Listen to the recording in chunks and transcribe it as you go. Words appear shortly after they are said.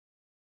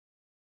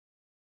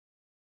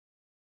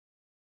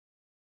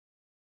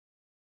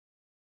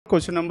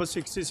question number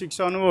 66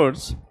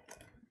 onwards.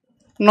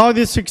 Now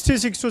this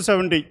 66 to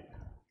 70,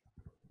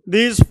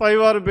 these 5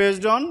 are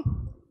based on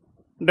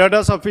data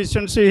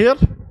sufficiency here.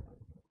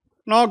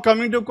 Now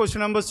coming to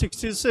question number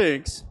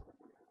 66,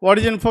 what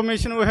is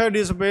information we had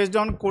is based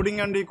on coding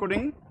and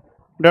decoding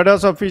data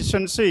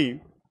sufficiency.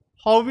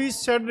 How is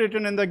said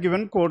written in the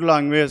given code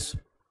language?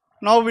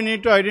 Now we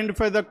need to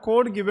identify the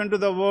code given to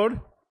the word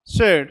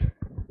said.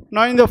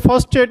 Now in the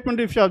first statement,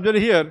 if you observe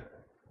here,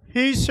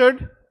 he said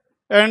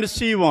and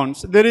she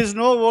wants. There is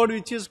no word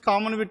which is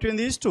common between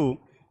these two.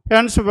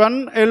 Hence one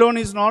alone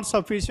is not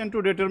sufficient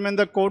to determine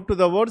the code to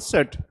the word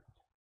set.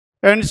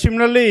 And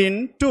similarly in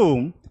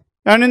 2,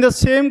 and in the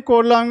same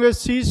code language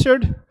she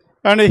said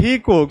and he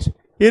cooks.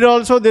 Here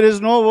also there is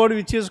no word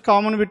which is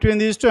common between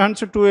these two,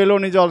 hence 2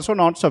 alone is also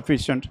not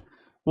sufficient.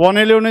 1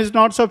 alone is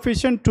not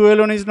sufficient, 2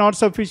 alone is not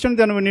sufficient,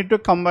 then we need to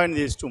combine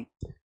these two.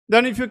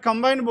 Then if you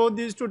combine both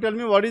these two, tell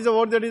me what is the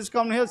word that is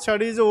common here?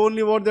 Said is the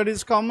only word that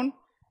is common.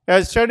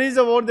 As said is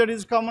the word that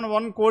is common,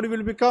 one code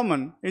will be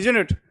common, isn't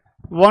it?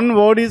 One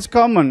word is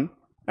common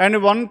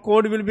and one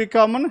code will be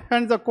common,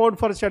 hence the code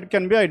for said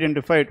can be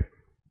identified,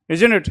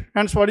 isn't it?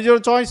 Hence what is your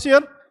choice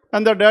here?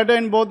 And the data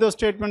in both the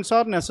statements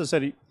are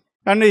necessary.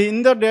 And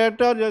in the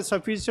data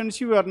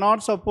sufficiency, we are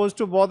not supposed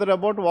to bother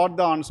about what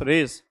the answer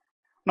is.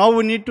 Now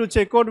we need to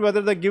check out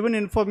whether the given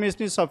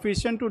information is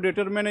sufficient to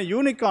determine a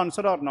unique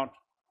answer or not.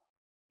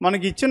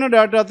 మనకి ఇచ్చిన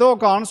డేటాతో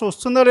ఒక answer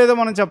వస్తుందా లేదా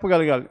మనం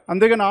చెప్పగలగాలి.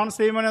 అందుకని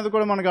answer ఏమనేది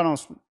కూడా మనకు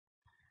అనవసరం.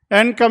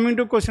 And coming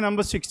to question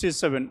number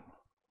 67.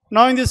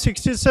 Now in this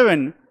 67,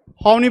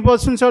 how many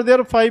persons are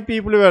there? 5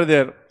 people were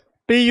there.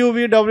 T, U,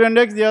 V, W and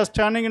X, they are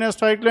standing in a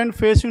straight line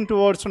facing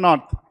towards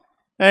north.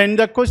 And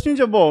the question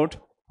is about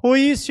who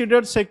is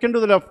seated second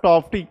to the left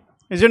of T,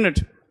 isn't it?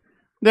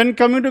 Then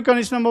coming to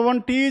condition number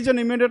 1, T is an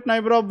immediate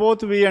neighbor of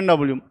both V and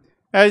W.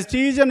 As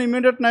T is an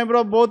immediate neighbor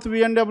of both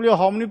V and W,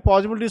 how many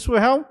possibilities we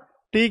have?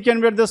 T can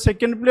be at the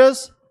second place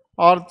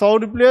or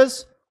third place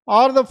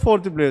or the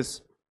fourth place,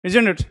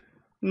 isn't it?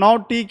 Now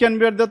T can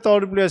be at the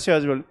third place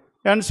as well.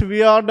 Hence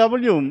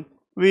VRW,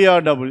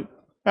 VRW.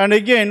 And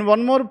again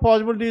one more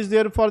possibility is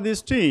there for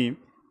this T.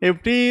 If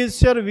T is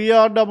here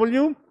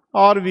VRW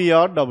or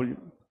VRW.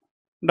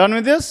 Done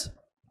with this?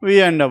 V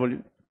and W.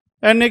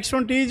 And next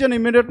one, T is an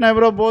immediate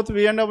neighbor of both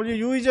V and W.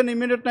 U is an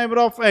immediate neighbor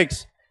of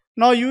X.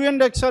 Now U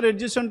and X are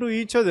adjacent to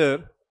each other,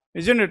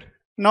 isn't it?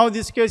 Now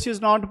this case is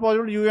not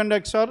possible. U and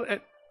X are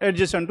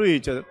adjacent to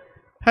each other.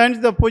 Hence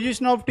the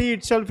position of T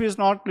itself is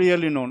not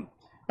clearly known.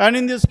 And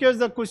in this case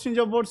the question is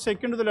about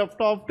second to the left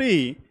of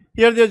T.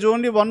 Here there is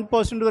only one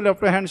person to the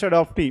left hand side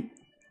of T.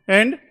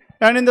 And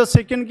in the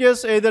second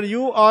case either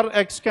U or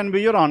X can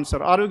be your answer.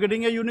 Are you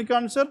getting a unique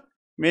answer?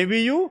 Maybe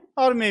U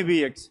or maybe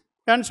X.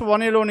 Hence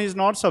 1 alone is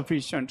not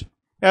sufficient.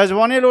 As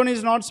 1 alone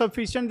is not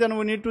sufficient, then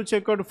we need to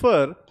check out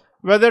for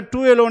whether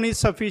 2 alone is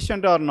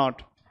sufficient or not.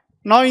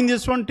 Now in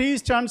this one, T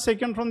stands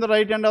second from the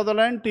right end of the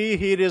line, T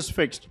here is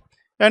fixed.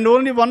 And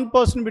only one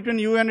person between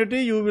U and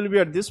T, U will be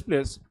at this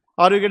place.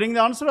 Are you getting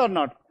the answer or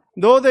not?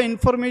 Though the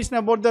information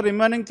about the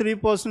remaining 3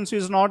 persons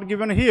is not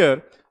given here,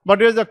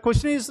 but as the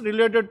question is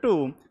related to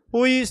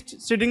who is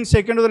sitting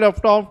second to the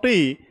left of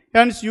T,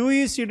 hence U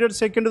is seated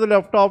second to the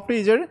left of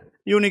T is a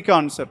unique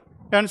answer.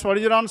 Hence what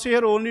is your answer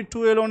here? Only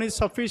 2 alone is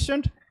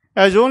sufficient.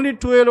 As only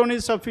 2 alone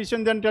is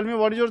sufficient, then tell me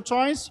what is your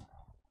choice?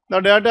 The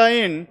data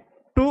in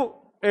 2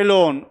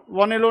 alone,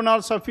 1 alone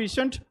are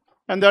sufficient,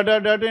 and the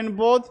data in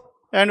both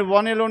and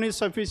 1 alone is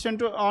sufficient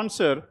to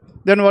answer.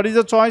 Then what is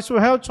the choice we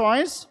have?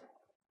 Choice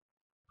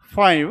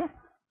 5,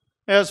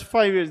 as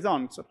 5 is the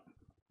answer.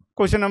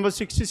 Question number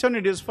 67,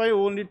 it is 5,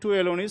 only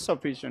 2 alone is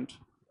sufficient.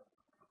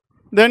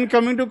 Then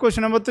coming to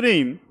question number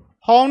 3,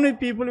 how many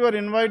people were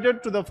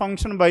invited to the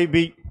function by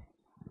B?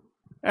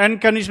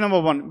 And condition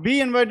number 1, B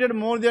invited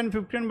more than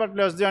 15 but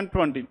less than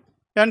 20.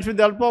 And with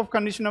the help of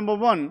condition number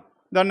 1,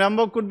 the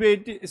number could be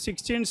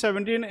 16,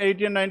 17,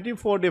 18, 19,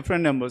 4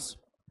 different numbers.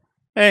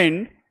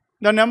 And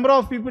the number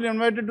of people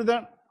invited to the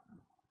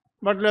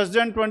but less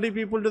than 20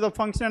 people to the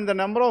function, and the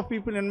number of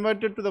people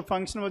invited to the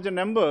function was a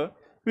number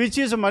which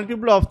is a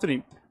multiple of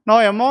 3. Now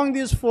among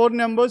these 4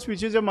 numbers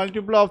which is a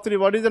multiple of 3,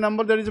 what is the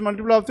number that is a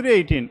multiple of 3?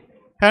 18.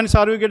 Hence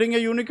are we getting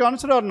a unique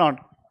answer or not?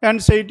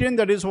 Hence 18,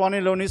 that is 1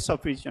 alone is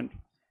sufficient.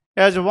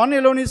 As 1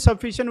 alone is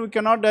sufficient, we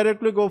cannot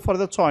directly go for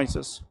the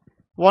choices.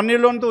 1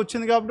 alone to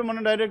వచ్చింది కాబట్టి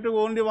మనం direct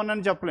only 1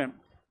 అని చెప్పలేం.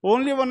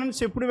 Only 1 అని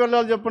ఎప్పుడు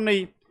వెళ్ళాలి చెప్పండి.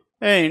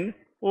 And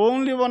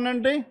only 1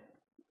 అంటే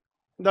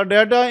the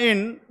data in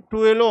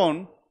 2 alone,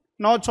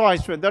 no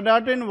choice. The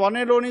data in 1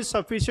 alone is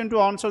sufficient to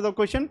answer the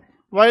question,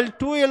 while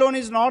 2 alone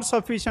is not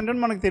sufficient అని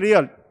మనకు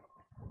తెలియాలి.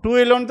 2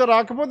 alone తో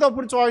రాకపోతే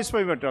అప్పుడు choice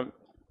 5 పెట్టాలి.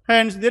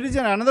 Hence there is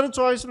another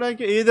choice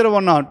like either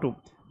 1 or 2.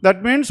 That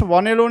means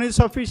 1 alone is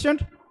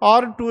sufficient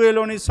or 2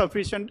 alone is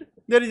sufficient.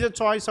 There is a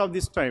choice of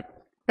this type.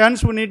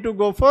 Hence we need to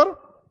go for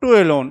 2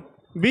 alone.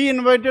 B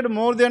invited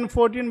more than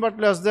 14 but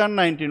less than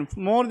 19.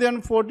 More than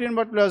 14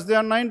 but less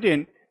than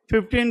 19.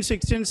 15,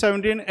 16,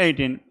 17,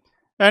 18.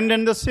 And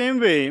in the same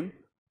way,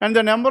 and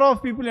the number of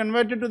people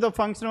invited to the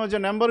function was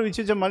a number which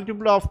is a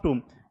multiple of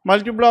 2.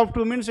 Multiple of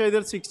 2 means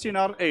either 16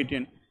 or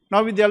 18.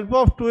 Now with the help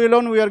of 2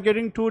 alone, we are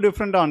getting two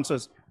different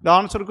answers. The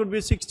answer could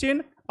be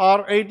 16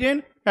 or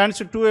 18,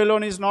 hence 2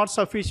 alone is not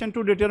sufficient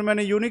to determine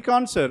a unique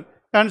answer,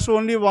 hence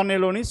only 1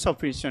 alone is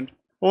sufficient.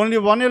 Only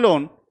 1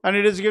 alone, and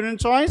it is given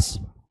choice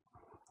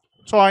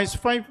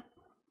 5.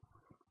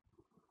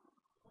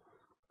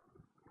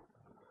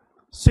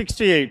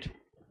 68.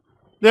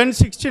 Then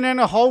 69,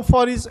 how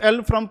far is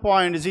L from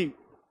point G?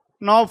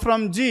 Now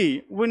from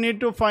G, we need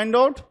to find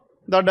out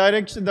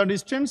the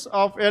distance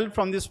of L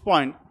from this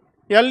point.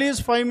 L is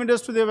 5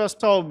 meters to the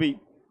west of B.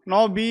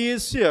 Now B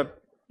is here,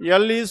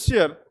 L is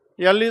here.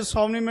 L is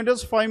how many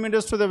meters? 5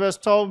 meters to the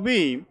west of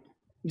B.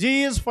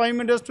 G is 5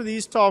 meters to the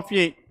east of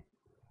A.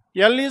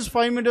 L is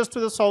 5 meters to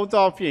the south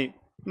of A.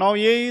 Now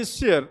A is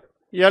here,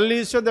 L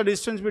is here, the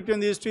distance between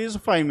these two is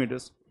 5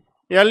 meters.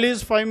 L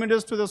is 5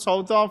 meters to the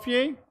south of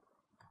A,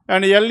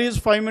 and L is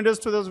 5 meters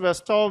to the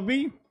west of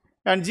B,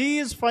 and G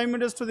is 5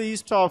 meters to the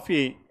east of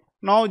A.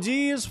 Now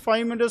G is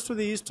 5 meters to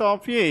the east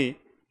of A.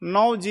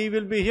 Now G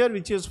will be here,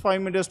 which is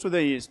 5 meters to the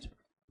east.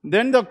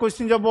 Then the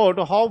question is about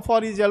how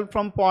far is L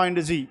from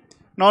point G.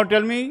 Now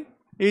tell me,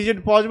 is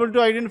it possible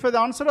to identify the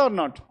answer or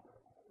not?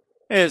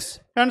 Yes,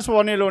 hence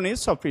 1 alone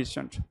is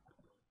sufficient.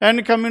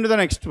 And coming to the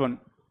next one.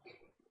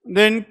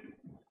 Then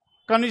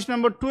condition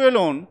number 2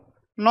 alone.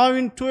 Now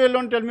in 2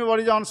 alone, tell me what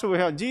is the answer we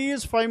have. G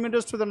is 5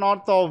 meters to the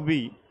north of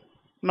B.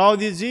 Now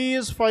the G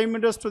is 5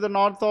 meters to the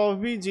north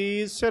of B. G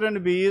is here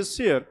and B is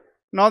here.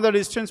 Now the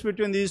distance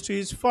between these two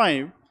is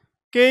 5.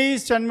 K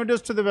is 10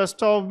 meters to the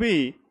west of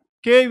B.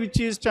 K, which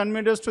is 10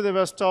 meters to the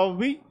west of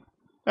B.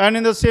 And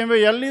in the same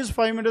way, L is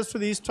 5 meters to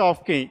the east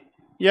of K.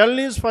 L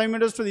is 5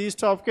 meters to the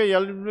east of K.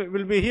 L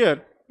will be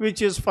here,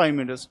 which is 5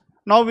 meters.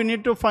 Now we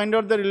need to find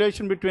out the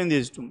relation between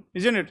these two,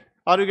 isn't it?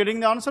 Are you getting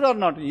the answer or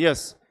not?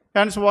 Yes.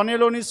 Hence 1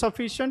 alone is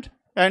sufficient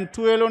and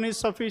 2 alone is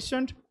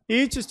sufficient.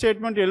 Each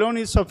statement alone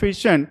is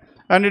sufficient,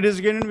 and it is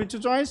given which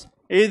choice?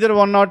 Either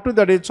 1 or 2,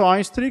 that is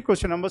choice 3,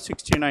 question number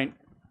 69.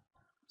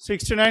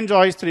 69,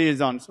 choice 3 is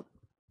the answer.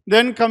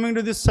 Then coming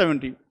to this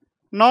 70.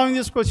 Now in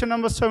this question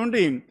number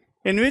 17,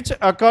 in which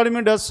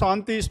academy does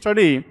Santi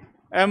study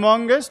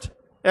amongst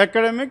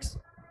academics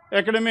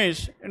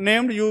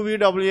named U, V,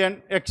 W,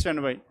 and X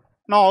and Y?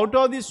 Now out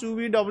of this U,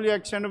 V, W,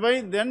 X and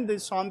Y, then the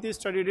Santi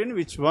studied in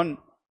which one?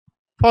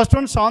 First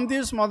one,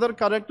 Santi's mother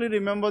correctly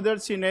remembered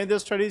that she neither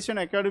studies in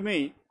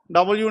academy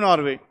W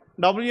nor Y.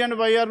 W and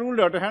Y are ruled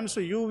out, hence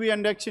U, V,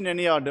 and X in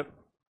any order.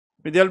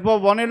 With the help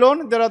of 1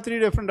 alone, there are 3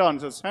 different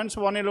answers, hence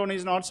 1 alone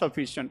is not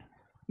sufficient.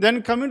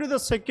 Then coming to the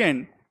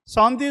second,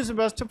 Santi's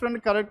best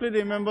friend correctly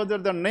remembered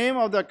that the name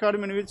of the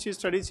academy in which she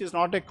studies is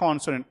not a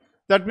consonant.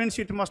 That means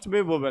it must be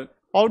a vowel.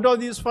 Out of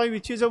these 5,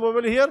 which is a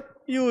vowel here?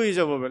 U is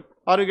a vowel.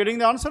 Are you getting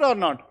the answer or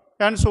not?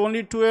 Hence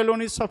only 2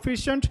 alone is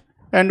sufficient,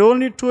 and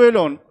only 2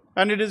 alone.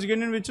 And it is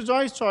given which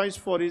choice? Choice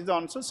 4 is the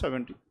answer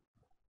 70.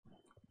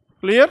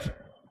 Clear?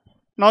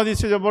 Now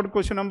this is about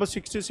question number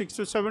 66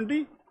 to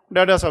 70,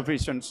 data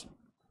sufficiency.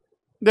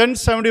 Then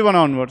 71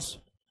 onwards.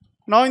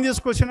 Now in this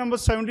question number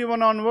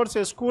 71 onwards,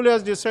 a school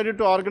has decided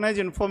to organize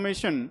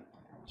information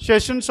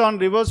sessions on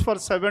rivers for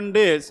 7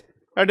 days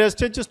at a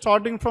stage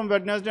starting from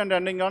Wednesday and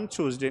ending on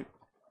Tuesday.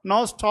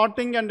 Now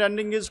starting and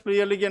ending is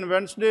clearly again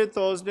Wednesday,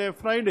 Thursday,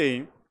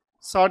 Friday,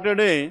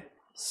 Saturday,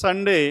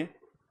 Sunday,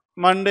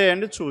 Monday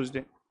and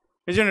Tuesday.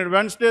 Isn't it?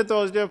 Wednesday,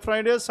 Thursday,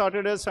 Friday,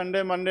 Saturday,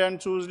 Sunday, Monday and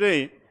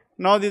Tuesday.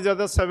 Now these are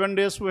the 7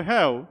 days we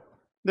have.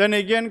 Then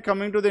again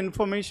coming to the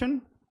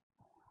information.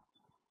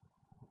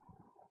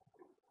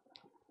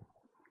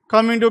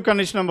 Coming to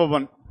condition number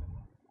 1.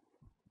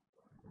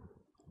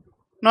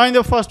 Now in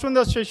the first one,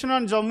 the session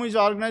on Jammu is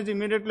organized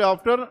immediately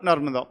after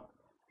Narmada.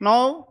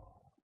 Now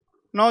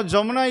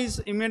Jamuna is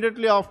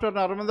immediately after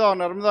Narmada.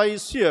 Narmada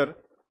is here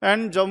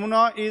and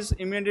Jamuna is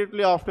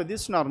immediately after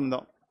this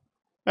Narmada.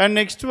 And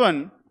next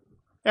one,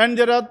 and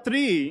there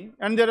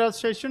are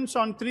sessions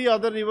on 3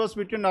 other rivers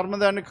between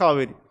Narmada and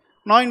Kaveri.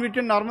 Now in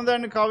between Narmada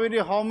and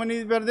Kaveri, how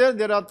many were there?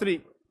 There are 3.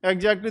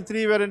 Exactly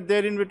 3 were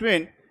there in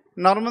between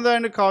Narmada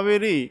and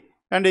Kaveri.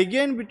 And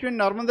again between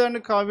Narmada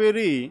and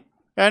Kaveri,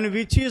 and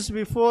which is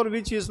before,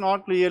 which is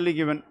not clearly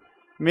given.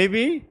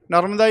 Maybe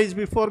Narmada is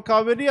before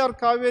Kaveri or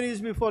Kaveri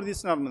is before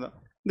this Narmada.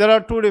 There are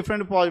 2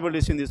 different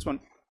possibilities in this one.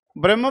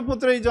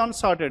 Brahmaputra is on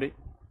Saturday.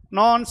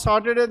 Now on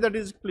Saturday that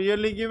is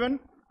clearly given,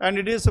 and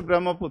it is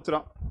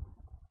Brahmaputra.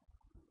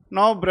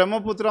 Now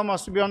Brahmaputra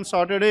must be on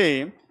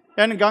Saturday,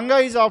 and Ganga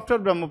is after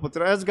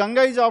Brahmaputra. As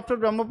Ganga is after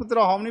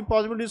Brahmaputra, how many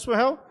possibilities we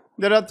have?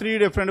 There are 3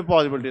 different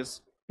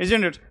possibilities,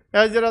 isn't it?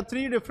 As there are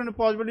 3 different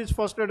possibilities,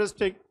 first let us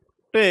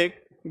take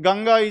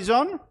Ganga is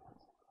on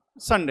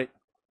Sunday.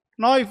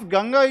 Now if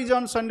Ganga is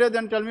on Sunday,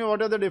 then tell me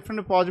what are the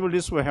different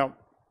possibilities we have.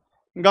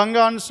 Ganga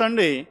on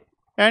Sunday,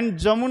 and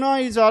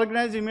Jamuna is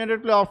organized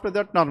immediately after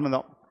that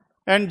Narmada.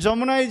 And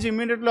Jamuna is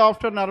immediately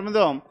after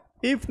Narmada.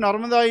 If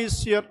Narmada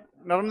is here,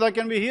 Narmada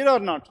can be here or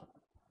not?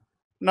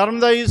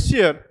 Narmada is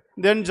here,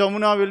 then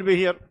Jamuna will be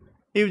here.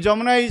 If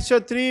Jamuna is here,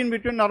 3 in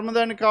between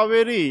Narmada and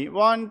Kaveri,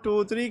 1,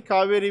 2, 3,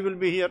 Kaveri will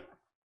be here.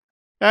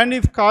 And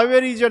if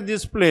Kaveri is at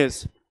this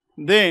place,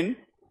 then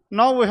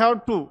Now we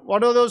have two.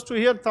 What are those two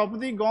here?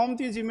 Tapti,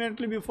 Gomti is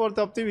immediately before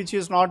Tapti, which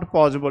is not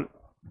possible.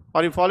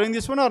 Are you following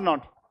this one or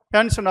not?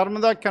 Hence,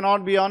 Narmada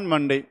cannot be on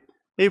Monday.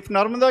 If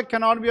Narmada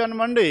cannot be on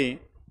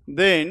Monday,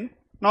 then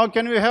now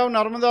can we have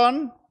Narmada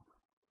on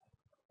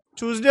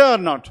Tuesday or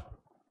not?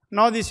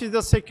 Now this is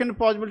the second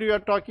possibility we are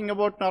talking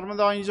about.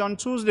 Narmada is on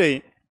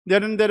Tuesday.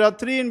 Then there are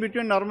three in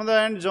between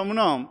Narmada and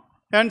Jamuna.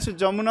 Hence,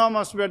 Jamuna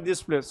must be at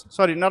this place.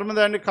 Sorry,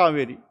 Narmada and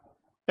Kaveri.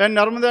 And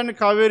Narmada and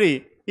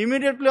Kaveri.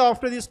 Immediately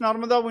after this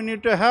Narmada, we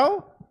need to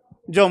have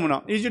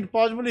Jamuna. Is it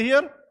possible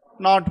here?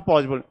 Not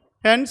possible.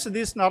 Hence,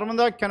 this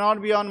Narmada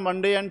cannot be on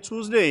Monday and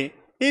Tuesday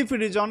if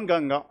it is on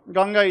Ganga.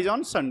 Ganga is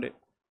on Sunday.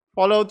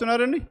 Follow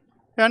avutunarandi?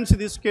 Hence,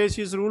 this case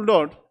is ruled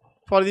out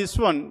for this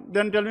one.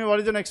 Then tell me what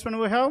is the next one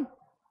we have?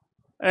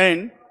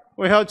 And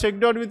we have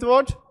checked out with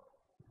what?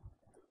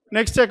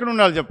 Next check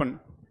undali cheppandi.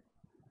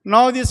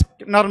 Now this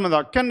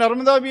Narmada. Can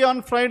Narmada be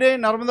on Friday?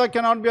 Narmada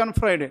cannot be on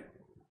Friday.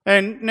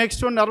 And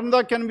next one,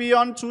 Narmada can be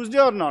on Tuesday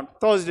or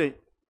not? Thursday.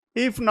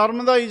 If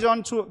Narmada is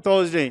on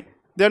Thursday,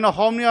 then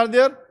how many are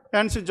there?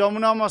 Hence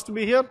Jamuna must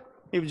be here.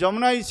 If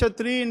Jamuna is a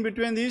 3 in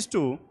between these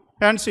two,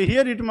 hence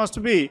here it must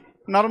be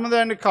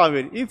Narmada and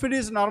Kaveri. If it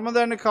is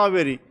Narmada and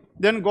Kaveri,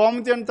 then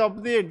Gomati and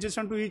Tapti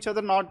adjacent to each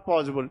other, not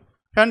possible.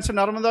 Hence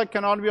Narmada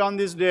cannot be on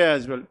this day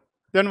as well.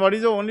 Then what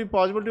is the only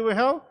possibility we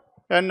have?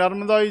 And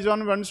Narmada is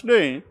on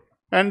Wednesday.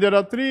 And there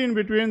are 3 in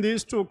between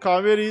these two.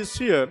 Kaveri is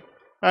here.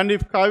 And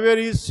if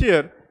Kaveri is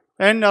here,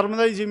 and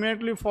Narmada is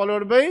immediately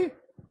followed by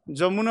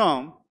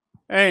Jamuna.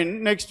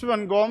 And next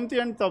one, Gomati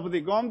and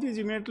Tapati. Gomati is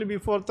immediately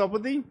before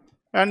Tapati.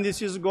 And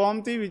this is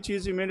Gomati, which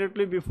is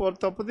immediately before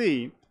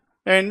Tapati.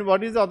 And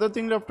what is the other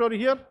thing left over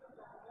here?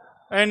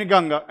 And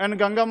Ganga. And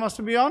Ganga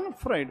must be on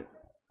Friday.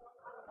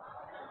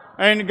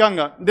 And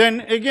Ganga.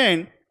 Then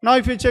again, now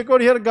if you check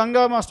out here,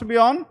 Ganga must be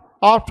on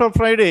after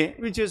Friday,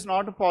 which is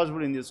not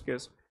possible in this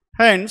case.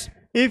 Hence,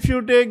 if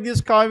you take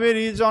this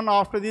Kaveri is on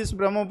after this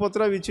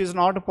Brahmaputra, which is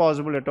not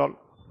possible at all.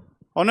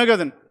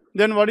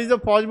 Then what is the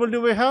possibility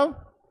we have?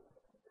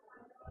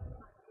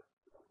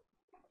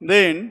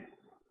 Then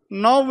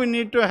now we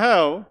need to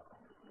have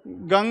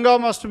Ganga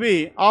must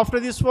be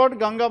after this what?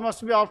 Ganga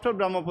must be after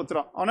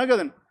Brahmaputra.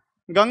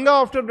 Ganga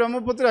after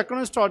Brahmaputra,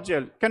 ekkada start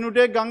cheyali. Can you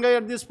take Ganga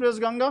at this place,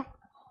 Ganga?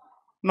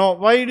 No.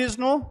 Why it is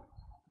no?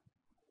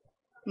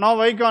 Now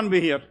why can't be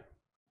here?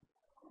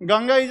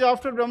 Ganga is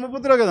after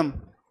Brahmaputra kadam.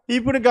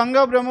 ఇప్పుడు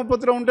Ganga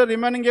Brahmaputra unte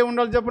remaining ఏ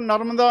ఉండాలి చెప్పండి?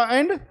 Narmada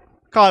and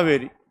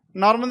Kaveri.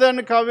 Narmada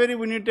and Kaveri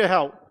we need to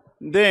have.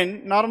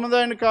 Then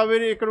Narmada and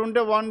Kaveri ikkada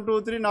unte 1,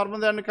 2, 3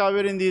 Narmada and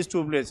Kaveri in these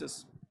two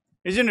places.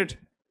 Isn't it?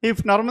 If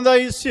Narmada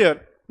is here,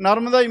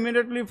 Narmada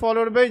immediately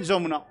followed by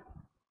Jamuna.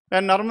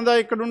 And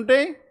Narmada ikkada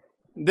unte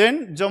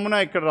then Jamuna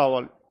ikkada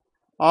రావాలి.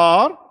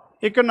 Or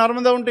ఇక్కడ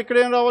Narmada unte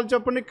ikkada ఏం రావాలి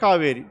చెప్పండి?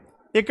 Kaveri.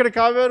 ఇక్కడ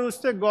Kaveri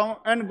వస్తే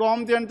and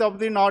Gomati and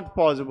Tapti not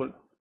possible.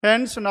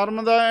 Hence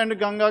Narmada and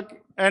Ganga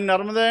and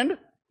Narmada and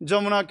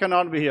Jamuna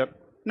cannot be here.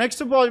 Next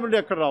possibility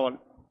ekkada రావాలి?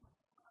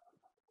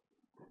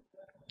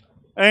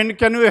 And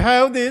can we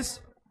have this?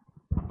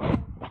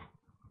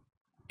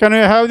 Can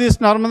we have this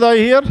Narmada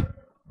here?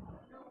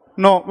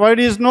 No. Why it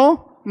is no?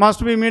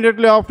 Must be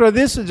immediately after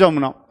this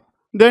Jamuna.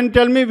 Then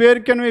tell me where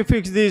can we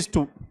fix these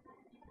two?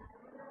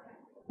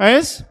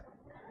 Yes?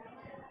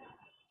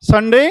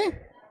 Sunday,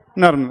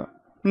 Narmada.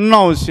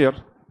 Now here.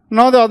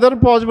 Now the other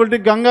possibility,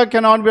 Ganga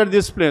cannot be at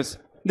this place.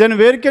 Then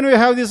where can we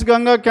have this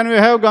Ganga? Can we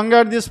have Ganga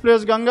at this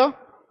place, Ganga?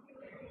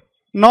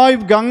 Now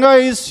if Ganga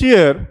is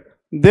here,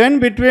 then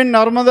between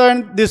Narmada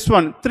and this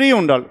one, 3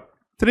 undal.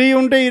 3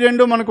 unte ee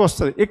rendu manaku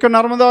vastadi. Ikkada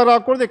Narmada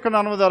raakodu, ikkada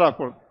Narmada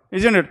raakodu.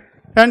 Isn't it?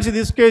 Hence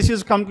this case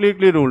is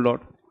completely ruled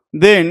out.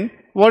 Then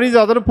what is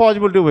the other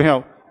possibility we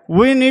have?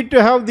 We need to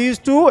have these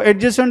two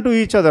adjacent to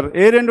each other.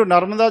 ఏ రెండు?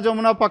 Narmada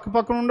Jamuna పక్క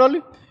పక్కన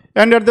ఉండాలి.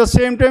 And at the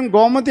same time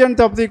Gomati and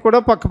Tapti కూడా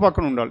పక్క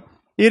పక్కన ఉండాలి.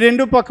 ఈ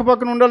రెండు పక్క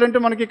పక్కన ఉండాలంటే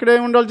మనకి ఇక్కడ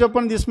ఏం ఉండాలి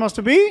చెప్పండి? This must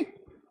be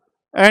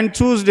and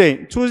Tuesday.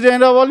 Tuesday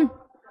ఏం రావాలి?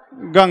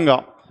 Ganga.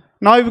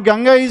 Now if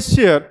Ganga is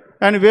here,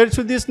 and where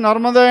should this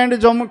Narmada and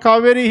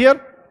Kaveri here?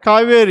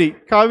 Kaveri.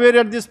 Kaveri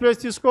at this place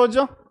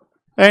తీసుకోవచ్చా?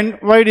 And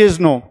why it is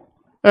no?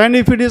 And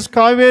if it is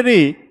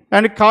Kaveri,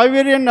 and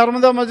Kaveri and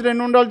Narmada మధ్యలో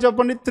ఎన్ని ఉండాలి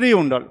చెప్పండి? 3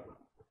 ఉండాలి.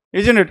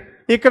 Isn't it?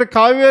 ఇక్కడ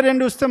Kaveri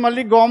and వస్తే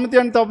మళ్ళీ Gomati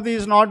and Tapti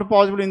is not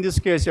possible in this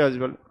case as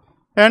well.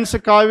 Hence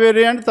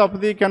Kaveri and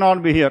Tapti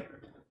cannot be here.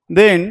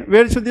 Then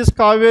where should this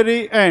Kaveri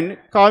and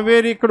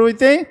Kaveri ikkada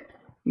అయితే?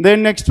 Then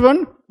next one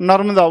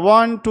Narmada.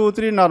 1, 2,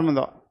 3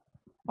 Narmada.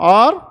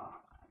 Or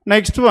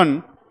next one,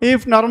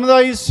 if Narmada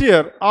is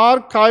here or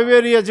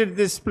Kaveri is at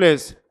this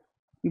place,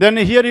 then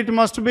here it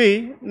must be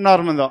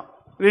Narmada.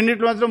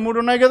 రెండిటి మధ్యలో 3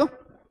 ఉన్నాయి కదా.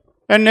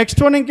 And next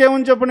one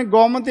ఇంకేమని చెప్పండి?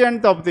 Gomati and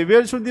Tapti.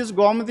 Where should this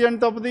Gomati and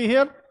Tapti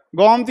here?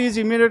 Gomati is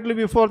immediately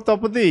before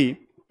Tapti,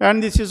 and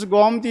this is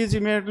Gomati is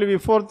immediately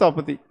before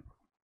Tapti.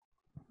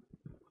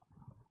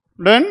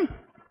 Then,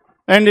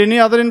 and any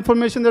other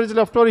information that is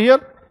left over here?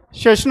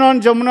 Session on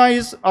Jamuna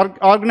is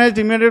organized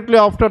immediately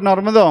after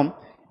Narmada.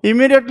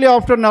 Immediately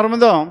after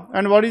Narmada,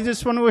 and what is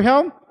this one we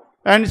have?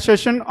 And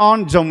session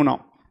on Jamuna.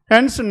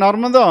 Hence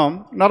Narmada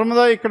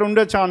ikkada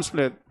unde chance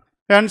లేదు.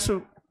 Hence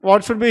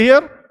What should be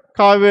here?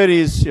 Kaveri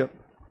is here.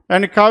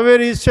 And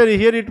Kaveri is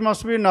here, it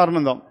must be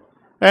Narmada.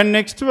 And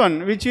next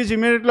one, which is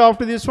immediately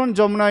after this one,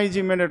 Jamuna is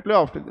immediately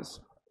after this.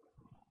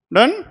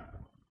 Done?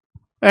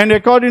 And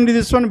according to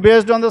this one,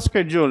 based on the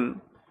schedule.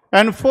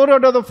 And 4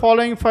 out of the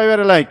following 5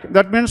 are alike.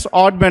 That means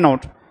odd man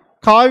out.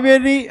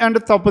 Kaveri and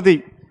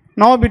Tapati.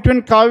 Now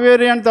between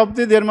Kaveri and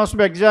Tapati, there must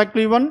be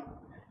exactly 1.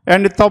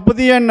 And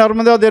Tapati and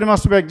Narmada, there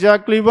must be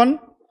exactly 1.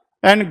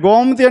 And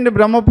Gomti and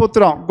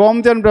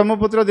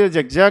Brahmaputra, there is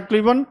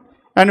exactly 1.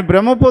 And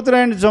Brahmaputra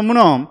and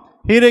Jamuna,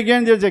 here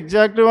again there is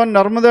exactly 1.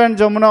 Narmada and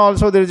Jamuna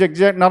also there is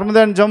exact.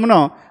 Narmada and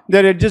Jamuna, they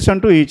are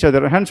adjacent to each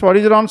other. Hence, what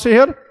is your answer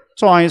here?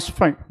 Choice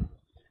 5.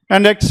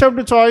 And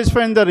except choice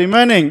 5 in the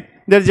remaining,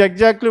 there is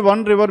exactly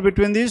 1 river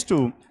between these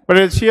two. But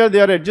it's here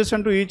they are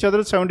adjacent to each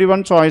other,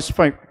 71, choice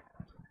 5.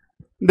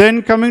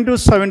 Then coming to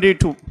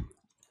 72.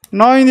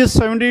 Now in this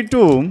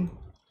 72,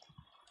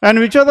 and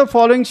which of the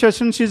following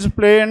sessions is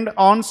planned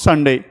on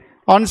Sunday?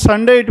 On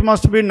Sunday it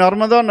must be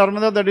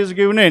Narmada that is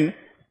given in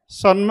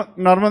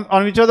Narmada.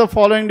 On which of the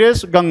following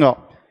days? Ganga.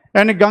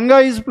 And Ganga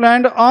is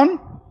planned on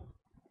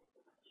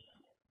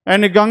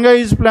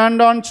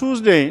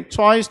Tuesday.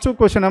 Choice 2,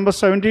 question number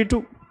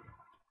 72.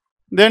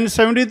 Then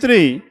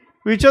 73.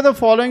 Which of the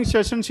following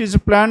sessions is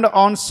planned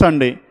on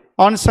Sunday?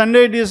 On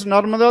Sunday it is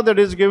Narmada that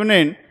is given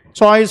in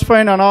choice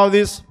 5 and all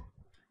this.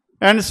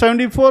 And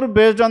 74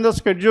 based on the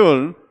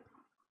schedule.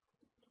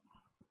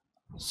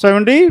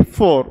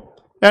 74.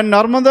 And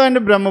Narmada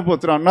and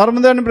Brahmaputra.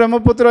 Narmada and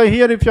Brahmaputra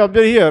here, if you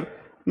observe here,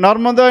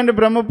 Narmada and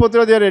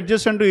Brahmaputra, they are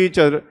adjacent to each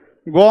other.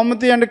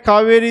 Gomati and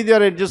Kaveri, they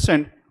are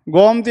adjacent.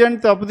 Gomati and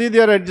Tapati, they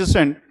are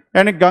adjacent.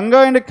 And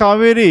Ganga and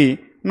Kaveri,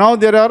 now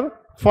there are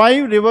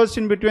 5 rivers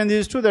in between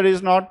these two, that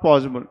is not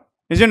possible.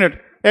 Isn't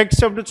it?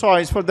 Except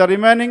choice. For the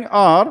remaining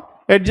are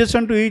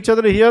adjacent to each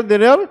other. Here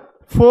there are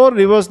 4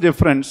 rivers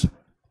difference.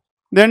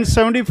 Then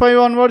 75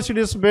 onwards, it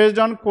is based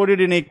on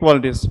coded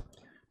inequalities.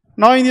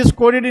 Now in this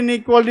coded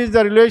inequalities,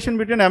 the relation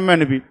between M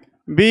and B.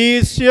 B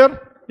is here,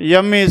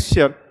 M is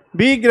here.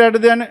 B greater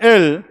than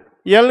L,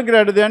 L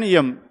greater than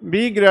M.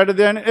 B greater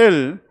than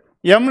L,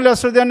 M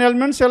lesser than L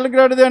means L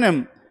greater than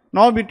M.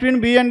 Now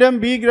between B and M,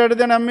 B greater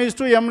than M is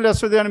 2, M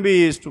lesser than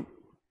B is 2.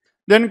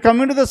 Then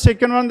coming to the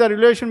second one, the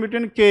relation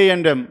between K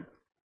and M.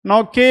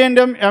 Now K and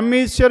M, M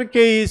is here,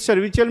 K is here.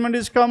 Which element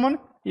is common?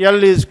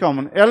 L is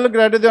common. L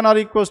greater than or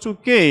equals to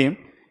K.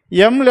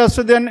 M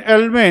lesser than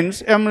L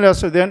means M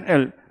lesser than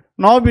L.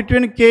 Now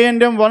between K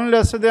and M, 1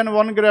 lesser than,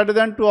 1 greater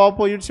than, 2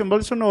 opposite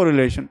symbols, so no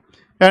relation.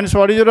 Hence,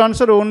 what is your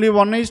answer? Only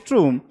 1 is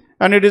true.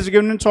 And it is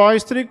given in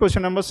choice 3,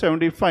 question number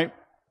 75.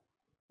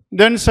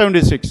 Then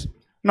 76.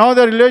 Now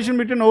the relation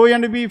between O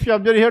and B, if you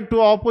observe here,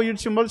 2 opposite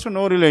symbols, so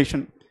no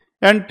relation.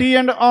 And T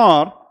and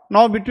R,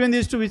 now between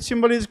these two, which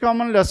symbol is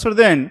common? Lesser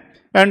than.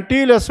 And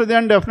T lesser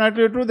than,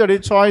 definitely true. That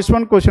is choice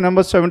 1, question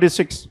number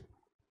 76.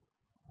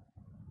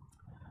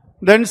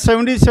 Then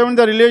 77,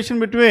 the relation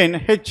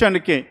between H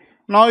and K.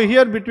 Now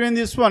here between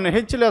this one,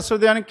 H lesser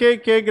than K,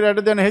 K greater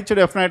than H,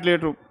 definitely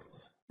true.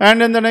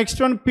 And in the next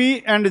one,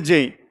 P and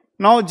J.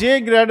 Now J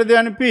greater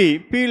than P,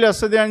 P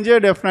lesser than J,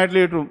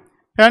 definitely true.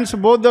 Hence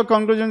both the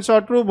conclusions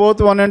are true,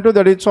 both 1 and 2,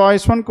 that is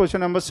choice 1,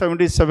 question number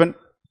 77.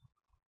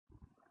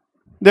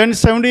 Then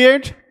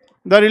 78,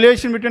 the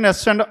relation between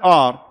S and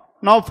R.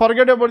 Now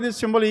forget about this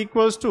symbol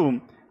equals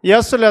to.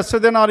 S lesser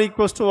than or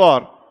equals to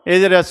R.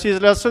 Either S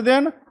is lesser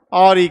than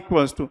or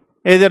equals to.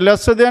 Either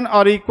lesser than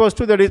or equals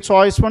to, that is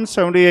choice 1,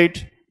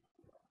 78.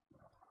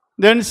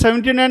 Then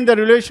 79, the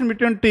relation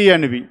between T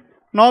and B.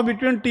 Now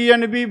between T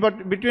and B,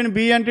 but between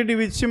B and T,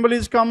 which symbol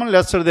is common?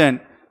 Lesser than.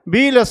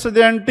 B lesser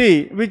than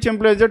T, which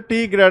implies that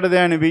T greater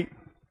than B.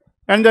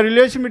 And the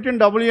relation between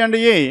W and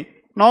A.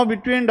 Now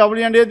between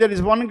W and A, there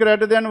is 1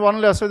 greater than,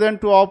 1 lesser than,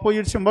 2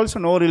 opposite symbols,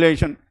 no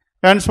relation.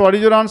 Hence, what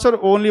is your answer?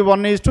 Only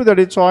 1 is true, that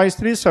is choice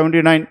 3,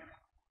 79.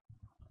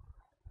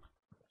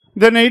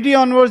 Then 80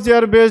 onwards, they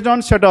are based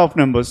on set of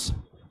numbers.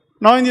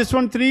 Now in this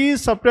one, 3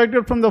 is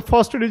subtracted from the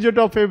first digit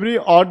of every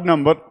odd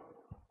number.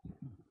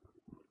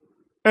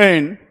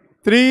 And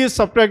 3 is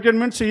subtracted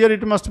means here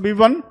it must be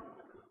 1.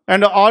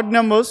 And odd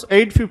numbers,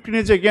 815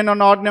 is again an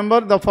odd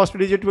number, the first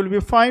digit will be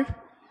 5.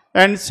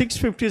 And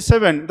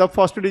 657, the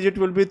first digit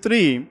will be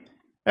 3.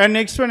 And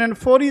next one, and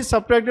 4 is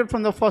subtracted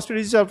from the first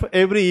digit of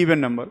every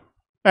even number.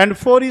 And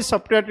 4 is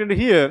subtracted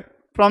here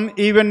from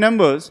even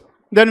numbers.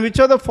 Then which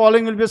of the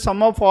following will be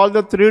sum of all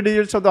the 3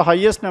 digits of the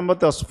highest number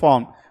thus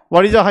formed?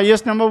 What is the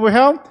highest number we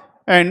have?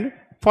 And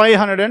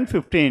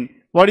 515.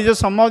 What is the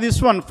sum of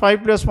this one?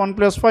 5 plus 1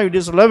 plus 5, it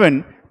is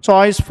 11.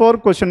 Choice 4,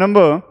 question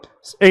number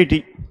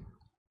 80.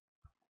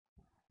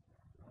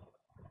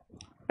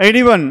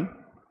 81.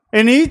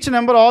 In each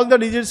number, all the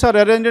digits are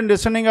arranged in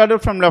descending order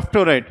from left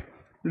to right.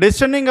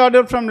 Descending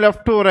order from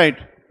left to right.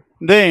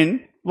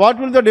 Then, what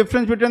will the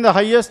difference between the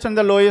highest and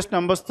the lowest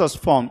numbers thus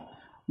formed?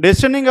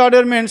 Descending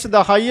order means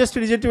the highest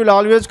digit will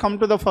always come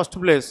to the first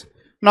place.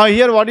 Now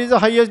here, what is the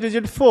highest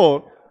digit?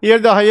 4. Here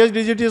the highest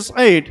digit is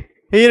 8.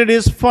 Here it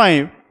is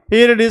 5.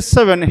 Here it is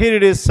 7. Here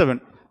it is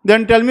 7.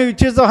 Then tell me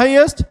which is the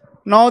highest?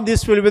 Now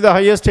this will be the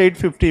highest,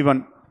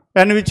 851.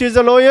 And which is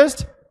the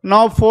lowest?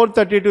 Now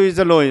 432 is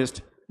the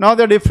lowest. Now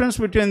the difference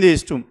between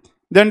these two.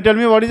 Then tell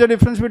me what is the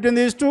difference between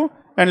these two?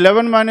 And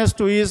 11 minus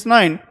 2 is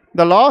 9.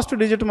 The last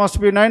digit must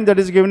be 9, that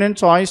is given in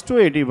choice to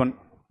 81.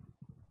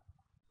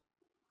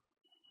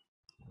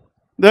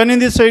 Then in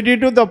this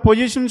 82, the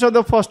positions of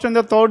the first and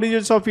the third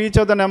digits of each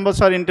of the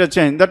numbers are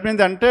interchanged. That means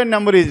the entire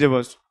number is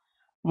reversed.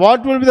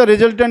 What will be the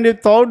resultant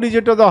if third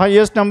digit of the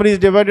highest number is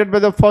divided by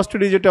the first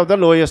digit of the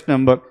lowest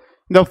number?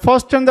 The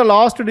first and the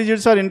last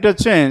digits are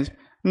interchanged.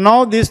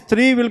 Now this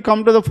 3 will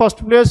come to the first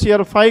place.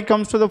 Here 5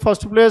 comes to the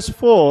first place.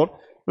 4.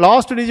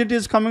 Last digit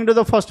is coming to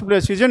the first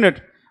place, isn't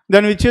it?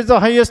 Then which is the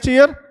highest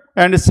here?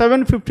 And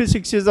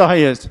 756 is the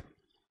highest.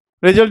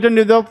 Resultant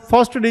is the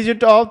first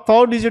digit of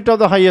third digit of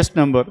the highest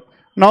number.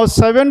 Now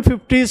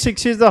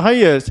 756 is the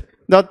highest.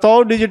 The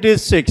third digit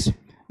is 6. E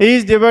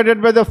is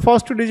divided by the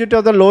first digit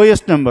of the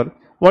lowest number.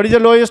 What is the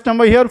lowest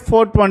number here?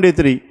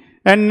 423.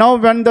 And now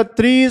when the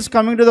 3 is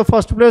coming to the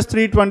first place,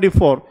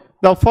 324.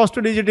 The first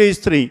digit is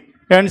 3.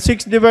 And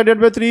 6 divided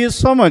by 3 is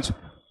so much?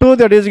 2,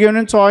 that is given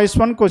in choice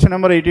 1, question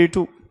number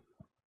 82.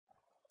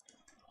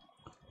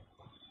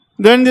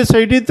 Then this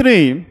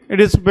 83,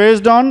 it is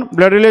based on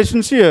blood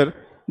relations here.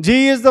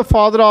 G is the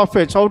father of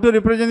H. How to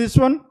represent this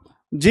one?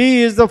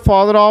 G is the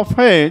father of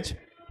H.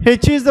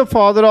 H is the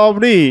father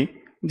of D.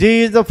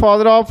 G is the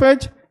father of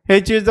H.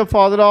 H is the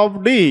father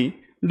of D.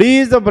 D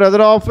is the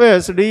brother of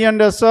S. D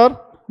and S are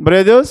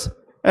brothers.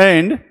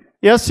 And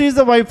S is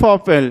the wife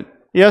of L.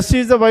 S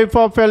is the wife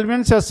of L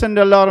means S and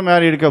L are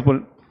married couple.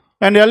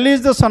 And L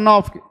is the son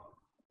of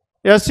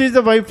S is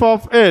the wife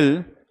of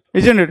L,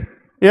 isn't it?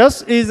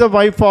 S is the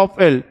wife of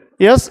L.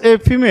 S, a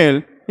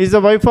female, is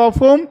the wife of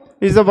whom?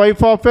 Is the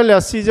wife of L.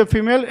 S is a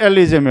female, L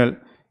is a male.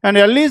 And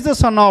L is the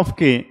son of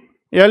K.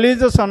 L is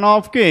the son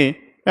of K.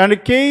 And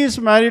K is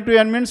married to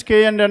N means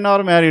K and N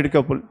are married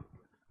couple.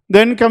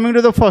 Then coming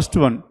to the first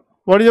one.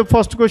 What is the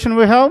first question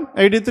we have?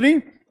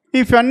 83.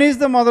 If N is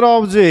the mother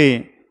of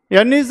J,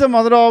 N is the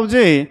mother of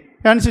J,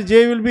 hence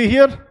J will be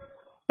here.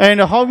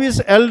 And how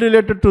is L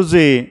related to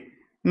J?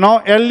 Now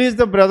L is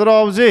the brother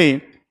of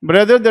J.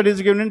 Brother, that is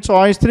given in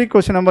choice 3,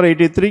 question number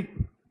 83.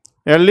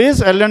 L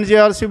and J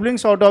are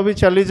siblings, out of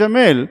which L is a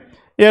male.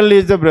 L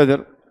is the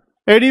brother.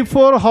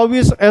 84. How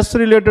is S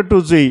related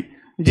to G?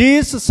 G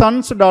is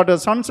son's daughter.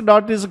 Son's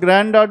daughter is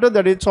granddaughter,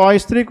 that is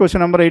choice 3,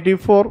 question number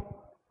 84.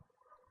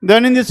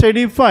 Then in this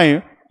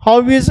 85, how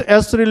is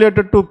S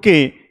related to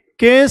K?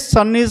 K's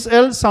son is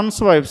L,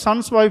 son's wife.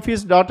 Son's wife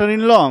is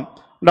daughter-in-law.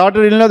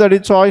 Daughter-in-law, that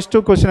is choice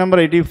 2, question number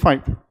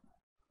 85.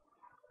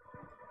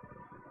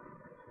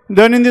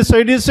 Then in this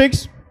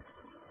 86,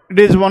 it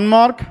is 1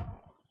 mark.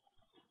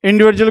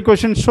 Individual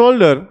question,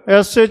 shoulder.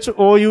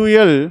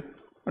 S-H-O-U-L-D-E-R,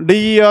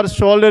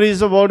 shoulder is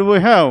the word we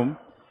have.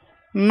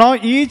 Now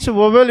each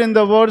vowel in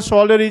the word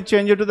shoulder is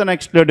changed to the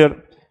next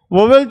letter.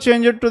 Vowel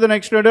changed to the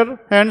next letter,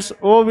 hence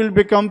O will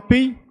become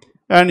P,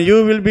 and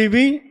U will be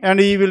V,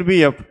 and E will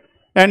be F.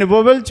 And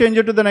vowel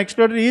changed to the next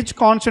letter, each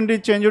consonant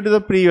is changed to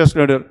the previous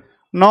letter.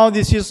 Now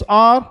this is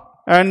R,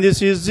 and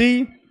this is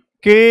Z,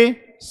 K,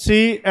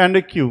 C,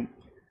 and Q.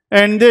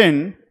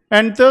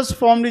 And thus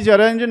formed is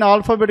arranged in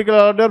alphabetical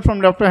order from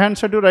left hand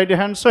side to right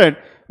hand side.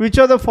 Which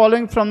are the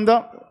following from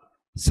the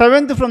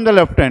 7th from the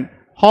left hand?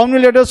 How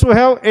many letters we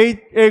have?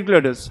 8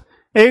 letters.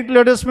 8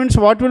 letters means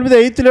what will be the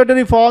 8th letter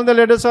if all the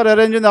letters are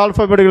arranged in the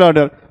alphabetical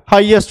order?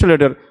 Highest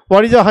letter.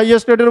 What is the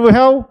highest letter we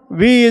have?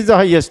 V is the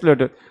highest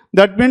letter.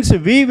 That means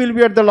V will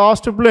be at the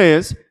last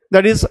place,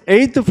 that is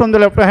 8th from the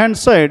left hand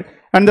side,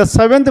 and the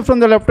 7th from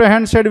the left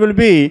hand side will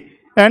be,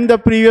 and the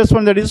previous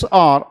one, that is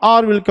R.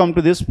 R will come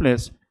to this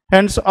place.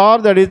 Hence R,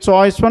 that is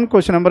choice 1,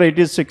 question number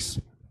 86.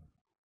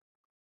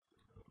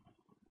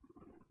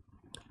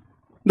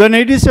 Then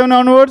 87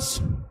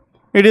 onwards,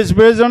 it is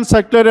based on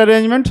circular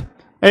arrangement.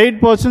 8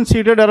 persons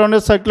seated around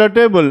a circular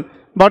table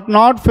but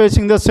not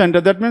facing the center.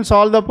 That means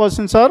all the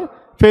persons are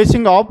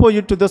facing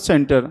opposite to the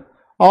center.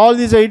 All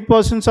these 8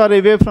 persons are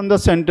away from the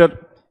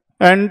center.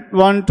 And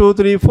 1, 2,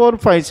 3, 4,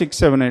 5, 6,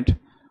 7, 8.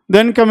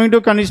 Then coming to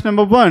condition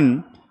number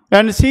 1.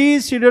 And C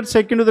is seated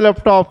second to the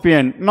left of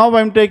N. Now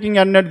I am taking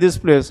N at this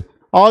place.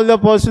 All the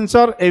persons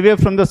are away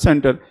from the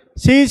center.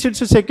 C sits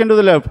second to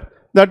the left.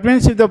 That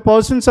means if the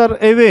persons are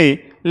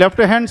away, left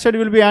hand side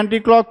will be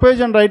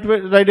anti-clockwise and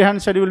right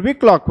hand side will be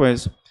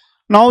clockwise.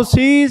 Now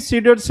C is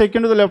seated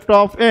second to the left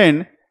of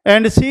N,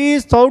 and C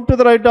is south to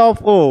the right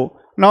of O.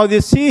 Now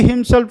this C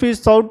himself is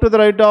south to the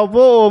right of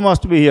O, O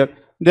must be here.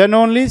 Then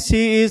only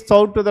C is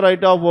south to the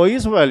right of O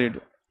is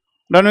valid.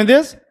 Done with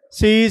this?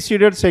 C is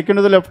seated second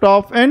to the left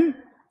of N,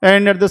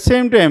 and at the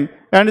same time,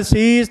 and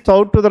C is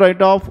south to the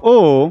right of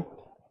O,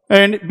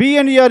 and B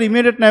and E are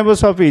immediate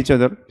neighbors of each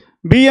other.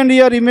 B and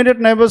E are immediate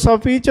neighbors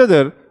of each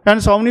other,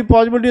 and so many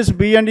possibilities?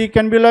 B and E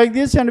can be like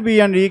this, and B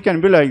and E can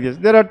be like this.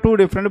 There are 2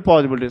 different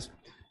possibilities.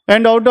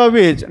 And out of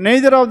which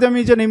neither of them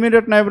is an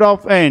immediate neighbor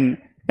of N.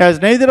 As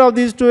neither of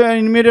these 2 are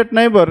an immediate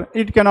neighbor,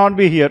 it cannot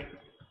be here.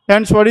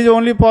 Hence what is the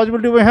only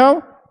possibility we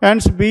have?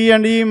 Hence B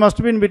and E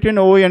must be in between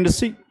O and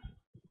C.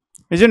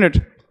 Isn't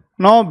it?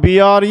 Now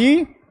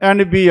BRE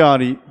and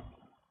BRE.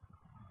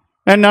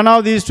 And none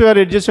of these 2 are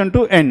adjacent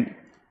to N.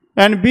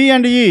 And B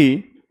and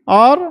E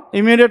are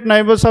immediate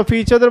neighbors of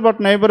each other, but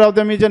neighbor of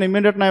them is an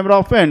immediate neighbor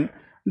of n.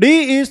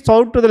 D is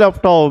south to the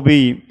left of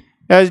B.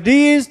 As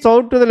D is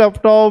south to the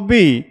left of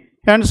B,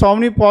 hence how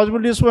many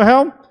possibilities we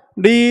have?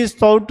 D is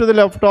south to the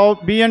left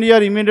of B and E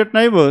are immediate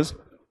neighbors,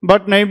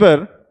 but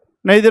neither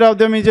of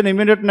them is an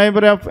immediate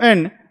neighbor of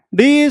n.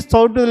 D is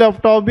south to the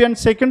left of B and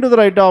second to the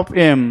right of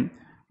M.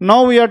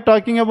 Now we are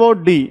talking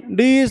about D.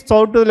 D is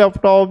south to the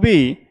left of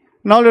B.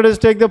 Now let us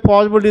take the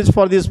possibilities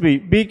for this B.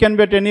 B can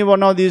be at any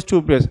one of these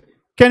two places.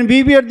 Can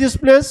B be at this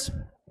place?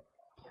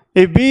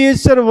 If B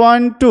is here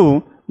 1,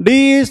 2,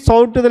 D is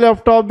south to the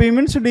left of B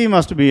means D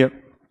must be here.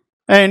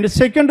 And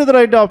second to the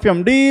right of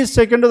M. D is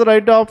second to the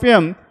right of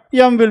M.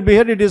 M will be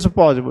here. It is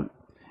possible.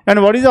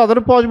 And what is the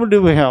other possibility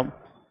we have?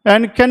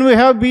 And can we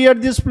have B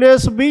at this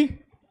place B?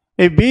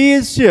 If B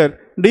is here,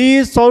 D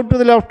is south to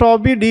the left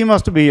of B, D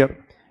must be here.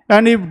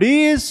 And if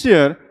D is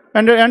here,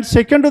 and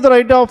second to the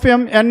right of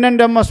M, N and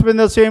M must be in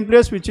the same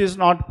place, which is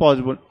not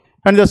possible.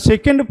 And the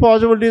second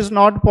possibility is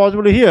not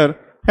possible here.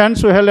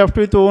 Hence, we are left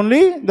with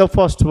only the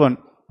first one.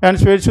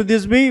 Hence, where should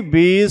this be?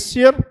 B is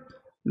here,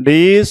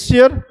 D is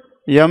here,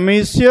 M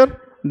is here,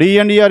 D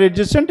and E are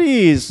adjacent,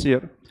 E is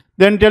here.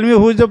 Then tell me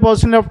who is the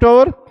person left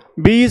over?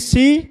 B,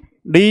 C,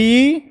 D,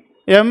 E,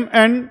 M,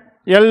 and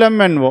L,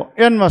 M, N, O.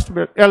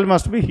 L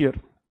must be here.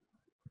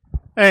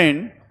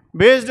 And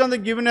based on the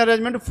given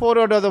arrangement, 4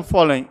 out of the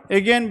following.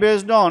 Again,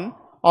 based on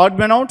odd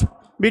man out.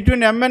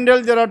 Between M and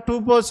L, there are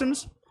 2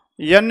 persons.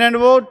 N and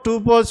O,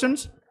 2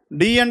 persons.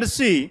 D and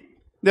C,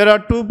 there are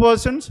 2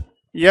 persons.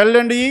 L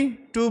and E,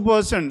 2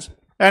 persons.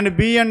 And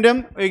B and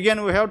M,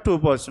 again we have 2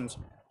 persons.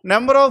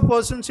 Number of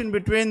persons in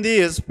between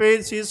these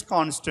pairs is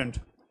constant.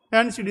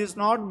 Hence, it is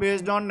not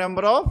based on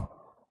number of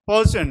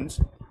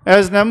persons.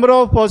 As number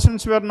of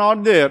persons were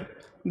not there,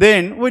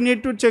 then we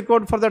need to check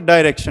out for the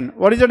direction.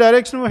 What is the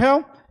direction we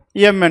have?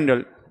 M and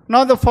L.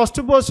 Now the first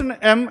person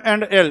M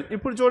and L.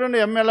 ఇప్పుడు చూడండి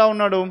M ఎలా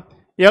ఉన్నాడు?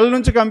 L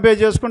నుంచి compare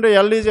చేసుకుంటే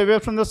L is away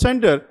from the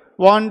center.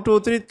 1, 2,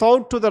 3,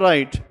 south to the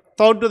right,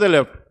 south to the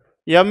left.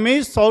 M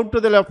is south to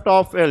the left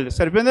of L.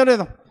 సరిపోయిందా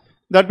లేదా?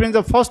 That means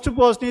the first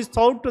person is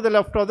south to the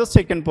left of the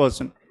second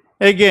person.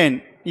 Again,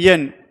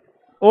 N.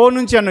 O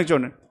నుంచి N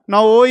చూడండి.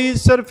 Now O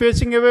is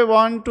facing away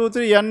 1, 2,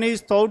 3. N is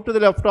south to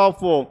the left of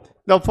O.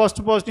 The first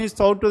person is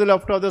south to the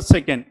left of the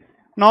second.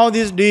 Now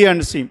this D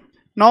and C.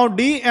 Now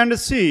D and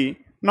C.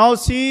 Now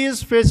C is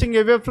facing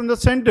away from the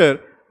center.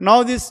 Now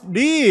this D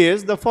is,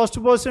 the first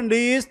person D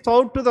is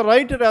south to the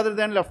right rather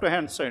than left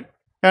hand side.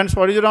 Hence,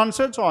 what is your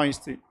answer? Choice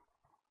 3.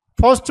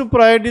 First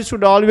priority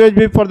should always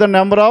be for the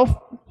number of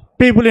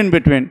people in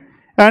between.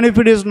 And if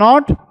it is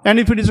not, and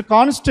if it is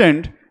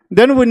constant,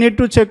 then we need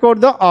to check out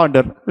the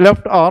order,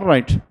 left or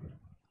right.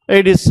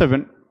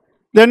 87.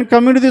 Then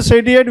coming to this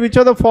 88, which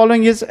of the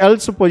following is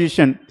else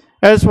position?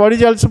 As what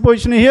is else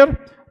position here?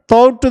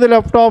 South to the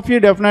left of E,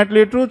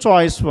 definitely true,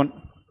 choice 1.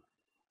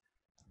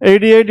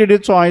 88, it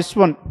is choice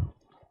 1.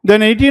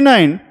 Then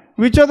 89,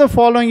 which of the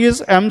following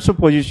is M's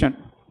position?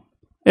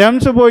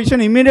 M's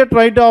position, immediate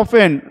right of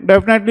N,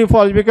 definitely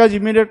false because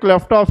immediate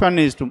left of N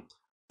is 2.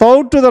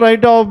 South to the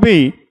right of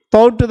B,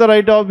 south to the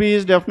right of B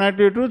is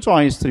definitely true,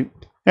 choice 3.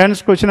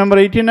 Hence, question number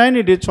 89,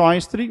 it is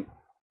choice 3.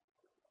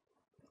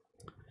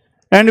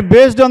 And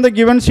based on the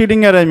given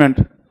seating arrangement,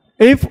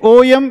 if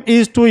OM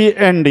is to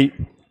ND,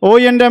 O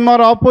and M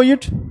are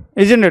opposite,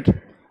 isn't it?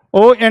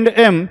 O and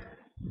M,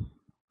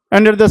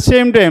 and at the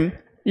same time,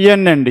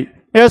 N and D.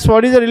 Yes,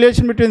 what is the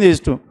relation between these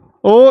two?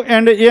 O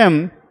and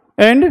M,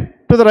 and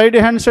to the right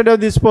hand side of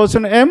this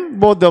person M,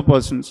 both the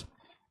persons.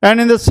 And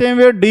in the same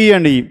way, D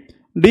and E.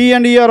 D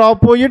and E are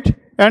opposite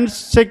and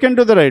second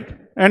to the right.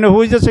 And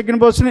who is the second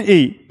person?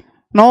 E.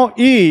 Now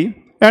E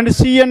and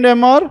C and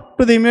M are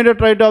to the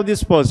immediate right of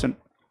this person.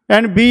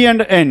 And B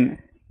and N.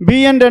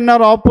 B and N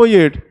are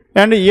opposite,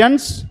 and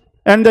N's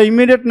and the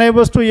immediate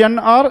neighbors to N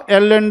are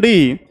L and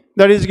D.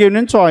 That is given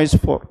in choice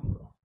 4.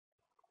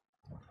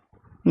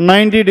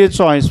 90 is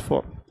choice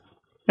 4.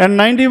 And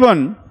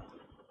 91,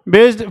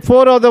 based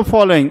 4 of the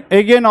following.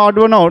 Again odd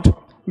one out.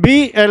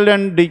 B, L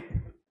and D.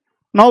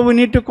 Now we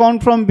need to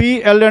count from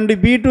B, L and D.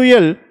 B to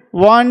L.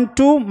 1,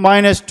 2,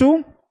 minus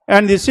 2.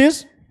 And this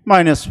is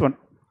minus 1.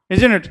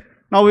 Isn't it?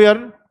 Now we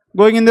are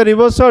going in the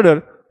reverse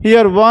order.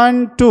 Here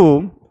 1,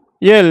 2,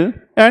 L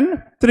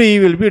and 3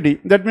 will be D.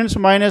 That means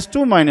minus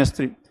 2, minus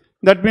 3.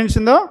 That means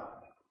in the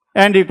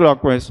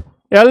anti-clockwise.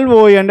 L,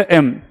 O and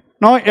M.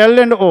 Now L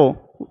and O.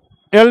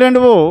 L and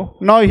O.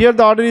 Now here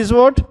the order is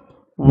what?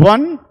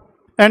 1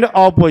 and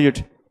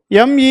opposite.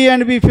 M, E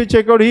and B, if you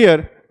check out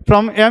here,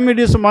 from M it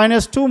is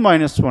minus 2,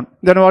 minus 1.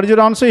 Then what is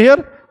your answer here?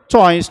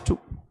 Choice 2.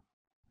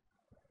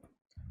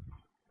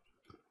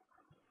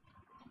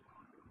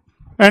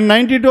 And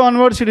 92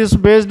 onwards, it is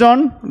based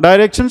on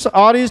directions.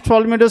 R is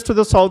 12 meters to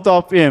the south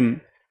of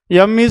M.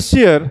 M is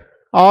here.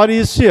 R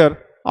is here.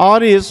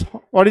 R is,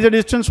 what is the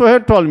distance over here?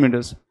 12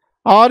 meters.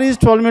 R is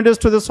 12 meters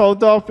to the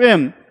south of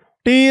M.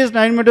 T is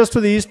 9 meters to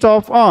the east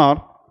of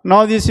R.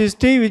 Now this is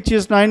T, which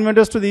is 9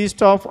 meters to the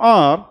east of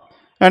R.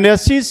 And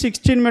S is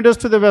 16 meters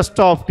to the west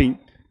of T.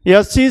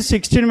 S is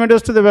 16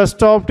 meters to the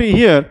west of T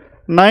here.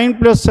 9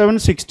 plus 7,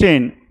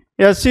 16.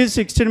 S is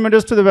 16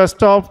 meters to the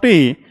west of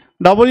T.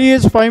 W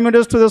is 5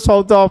 meters to the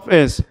south of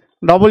S.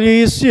 W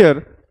is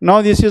here.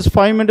 Now this is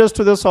 5 meters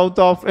to the south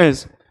of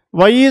S.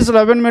 Y is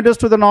 11 meters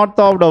to the north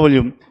of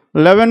W.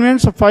 11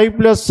 means 5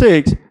 plus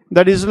 6,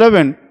 that is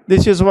 11.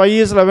 This is Y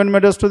is 11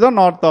 meters to the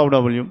north of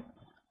W.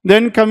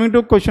 Then coming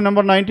to question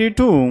number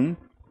 92.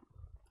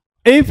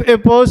 If a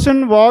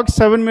person walks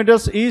 7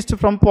 meters east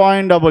from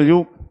point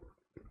W.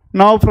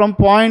 Now from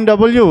point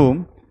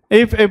W,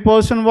 if a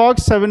person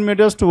walks 7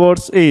 meters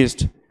towards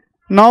east.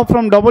 Now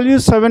from W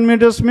 7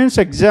 meters means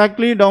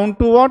exactly down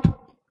to what?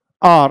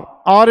 R.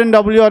 R and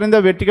W are in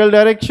the vertical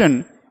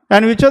direction.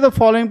 And which of the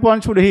following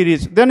points would he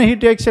reach? Then he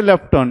takes a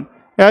left turn.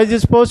 As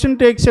this person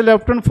takes a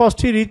left turn,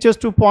 first he reaches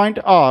to point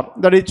R.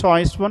 That is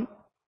choice 1.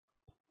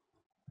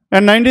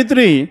 And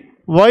 93.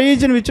 Y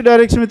is in which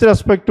direction with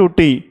respect to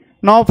T?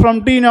 Now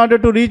from T, in order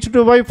to reach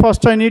to Y,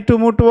 first I need to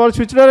move towards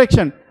which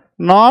direction?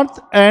 North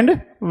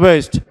and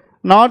west.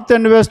 North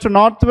and west,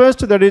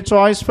 northwest. That is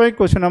choice 5.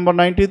 Question number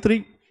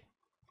 93.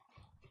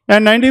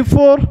 And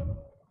 94.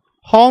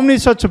 How many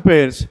such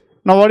pairs?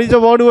 Now what is the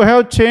word we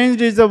have?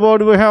 Changed is the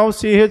word we have.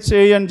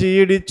 CHA and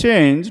GED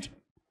changed.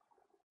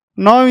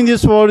 Now in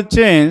this word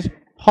change,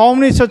 how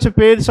many such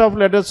pairs of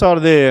letters are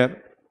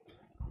there?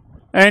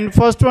 And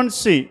first one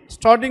C.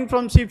 Starting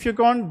from C, if you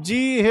count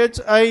G, H,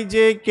 I,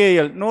 J, K,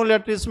 L. No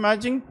letter is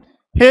matching.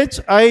 H,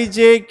 I,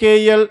 J,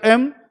 K, L,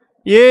 M,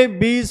 A,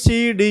 B,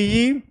 C,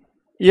 D,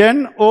 E,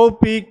 N, O,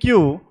 P,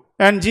 Q,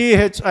 and G,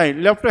 H, I.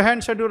 Left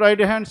hand side to right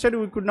hand side,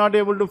 we could not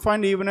able to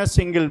find even a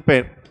single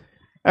pair.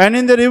 And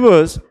in the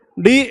reverse,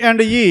 D and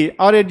E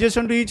are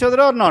adjacent to each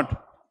other or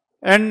not?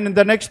 And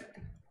the next,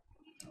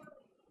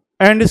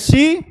 and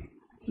C,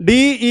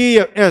 D, E,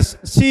 S,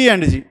 C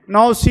and G.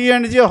 Now C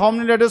and G, how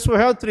many letters we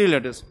have? 3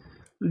 letters.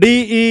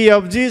 D, E,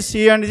 F, G,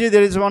 C and G,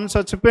 there is one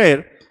such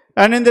pair.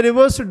 And in the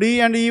reverse, D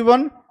and E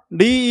one,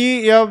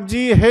 D, E, F,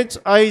 G, H,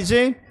 I,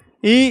 J,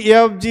 E,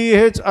 F, G,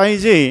 H, I,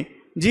 J,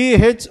 G,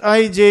 H,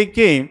 I, J,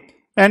 K,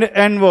 and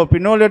N, O, P,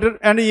 no letter,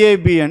 and A,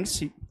 B and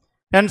C.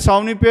 And so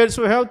how many pairs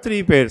we have?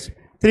 3 pairs.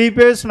 3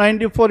 pairs,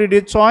 94, it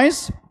is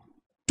choice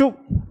 2.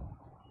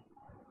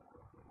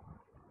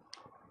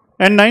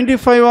 And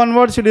 95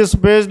 onwards, it is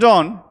based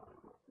on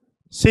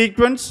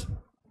sequence.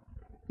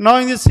 Now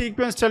in this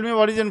sequence, tell me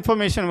what is the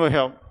information we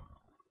have.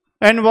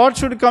 And what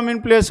should come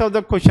in place of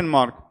the question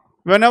mark.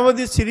 Whenever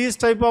this series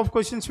type of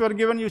questions were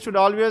given, you should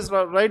always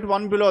write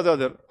one below the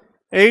other.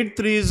 8,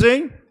 3,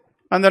 J,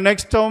 and the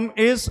next term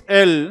is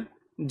L,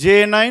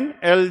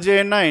 J9,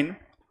 LJ9,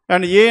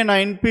 and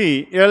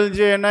A9P,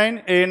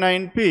 LJ9,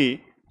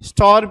 A9P,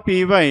 star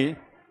PY,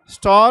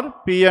 star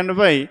P and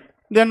Y.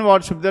 Then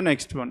what should be the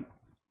next one?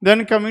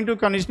 Then coming to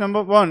condition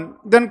number 1,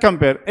 then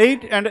compare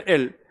 8 and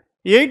L.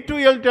 8 to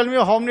L, tell me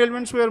how many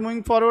elements we are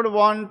moving forward?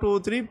 1, 2,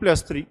 3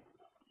 plus 3.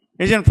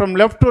 Isn't from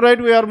left to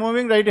right we are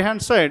moving right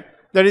hand side.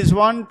 That is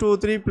 1, 2,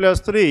 3 plus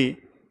 3.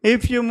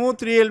 If you move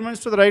 3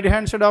 elements to the right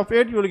hand side of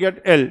 8, you will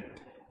get L.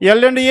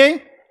 L and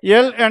A,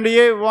 L and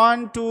A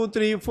 1, 2,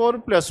 3, 4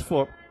 plus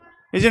 4.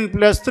 Isn't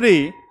plus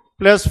 3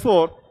 plus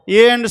 4.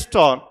 A and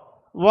star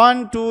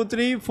 1, 2,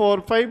 3,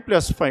 4, 5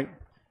 plus 5.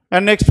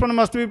 And next one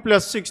must be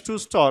plus 6 to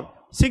star.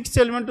 6th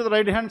element to the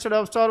right hand side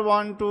of star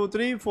 1, 2,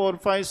 3, 4,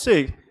 5,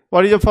 6.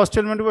 What is the first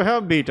element we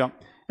have? Beta.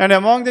 And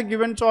among the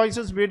given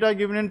choices, beta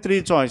given in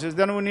 3 choices.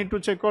 Then we need to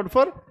check out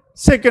for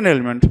second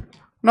element.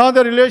 Now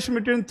the relation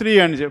between 3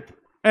 and J.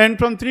 And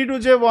from 3 to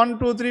J, 1,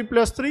 2, 3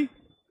 plus 3.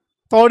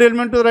 Third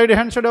element to the right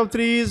hand side of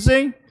 3 is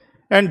J.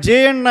 And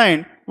J and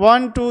 9,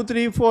 1, 2,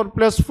 3, 4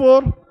 plus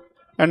 4.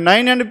 And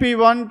 9 and P,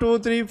 1, 2,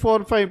 3,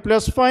 4, 5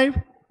 plus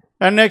 5.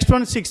 And next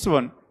one, 6th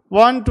one.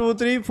 1, 2,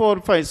 3,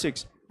 4, 5,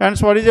 6. And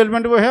so what is the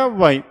element we have?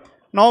 Y.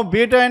 Now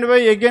beta and Y,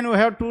 again we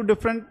have 2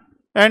 different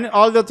and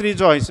all the 3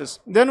 choices.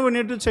 Then we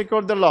need to check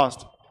out the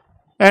last.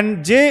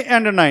 And J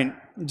and 9.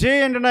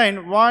 J and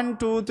 9, 1,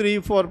 2, 3,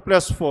 4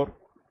 plus 4.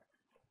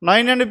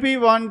 9 and P,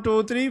 1,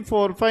 2, 3,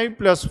 4, 5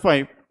 plus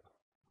 5.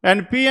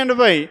 And P and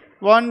Y,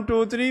 1,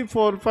 2, 3,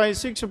 4, 5,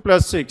 6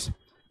 plus 6.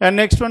 And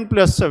next one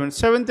plus 7.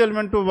 7th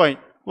element to Y.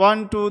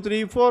 1, 2,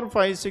 3, 4,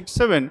 5, 6,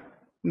 7.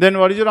 Then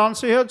what is your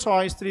answer here?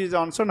 Choice 3 is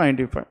answer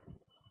 95.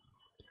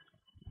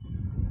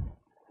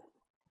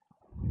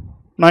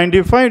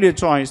 95 is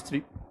choice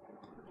 3.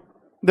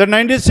 Then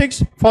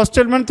 96, first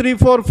element 3,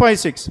 4, 5,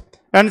 6.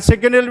 And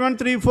second element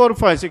 3, 4,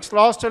 5, 6.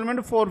 Last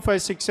element 4,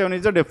 5, 6, 7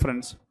 is the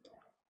difference.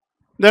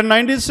 Then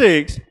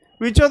 96,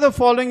 which of the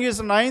following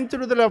is 9th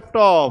to the left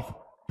of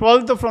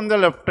 12th from the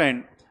left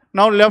hand?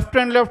 Now left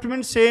and left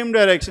means same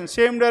direction.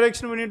 Same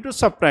direction we need to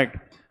subtract.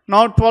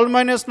 Now 12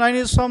 minus 9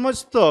 is how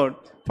much? Third.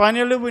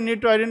 Finally we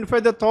need to identify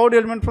the third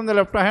element from the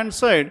left hand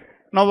side.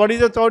 Now what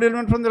is the third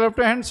element from the left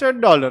hand side?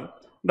 Dollar.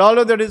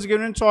 Dollar, that is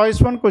given in choice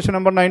 1, question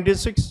number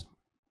 96.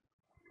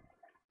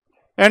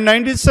 And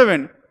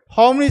 97,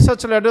 how many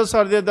such letters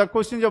are there? The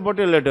question is about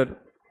a letter.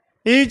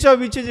 Each of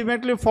which is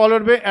immediately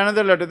followed by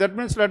another letter. That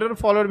means letter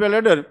followed by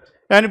letter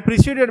and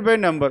preceded by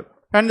number.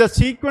 And the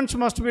sequence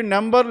must be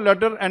number,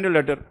 letter and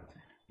letter.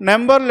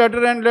 Number,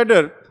 letter and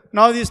letter.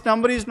 Now this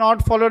number is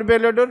not followed by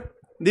letter.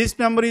 This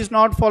number is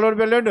not followed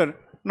by letter.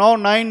 Now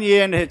 9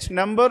 A and H.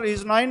 Number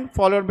is 9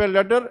 followed by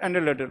letter and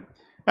a letter.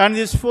 And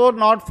this 4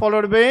 not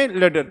followed by a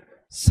letter.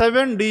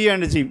 7 D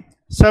and G.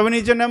 7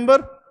 is a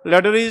number,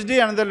 letter is D,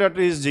 another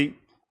letter is G.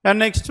 And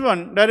next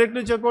one,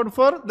 directly check out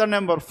for the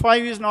number.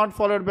 5 is not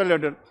followed by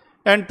letter.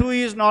 And 2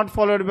 is not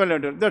followed by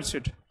letter. That's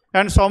it.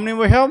 And so how many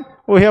we have?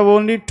 We have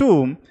only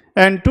 2.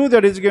 And 2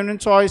 that is given in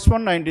choice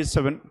 1,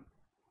 97.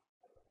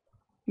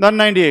 Then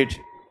 98.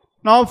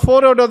 Now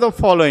 4 out of the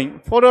following.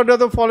 4 out of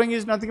the following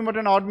is nothing but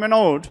an odd man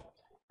out.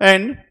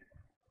 And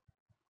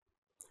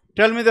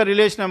tell me the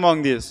relation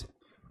among these.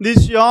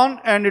 This yarn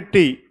and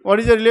T. What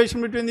is the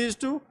relation between these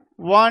two?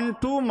 1,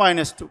 2,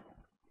 minus 2.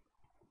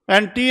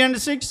 And T and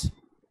 6.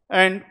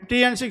 And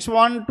T and 6,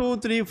 1, 2,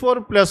 3,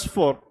 4, plus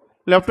 4.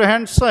 Left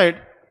hand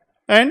side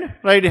and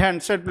right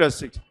hand side plus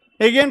 6.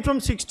 Again from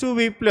 6 to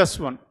V plus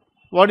 1.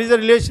 What is the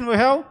relation we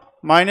have?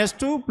 Minus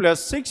 2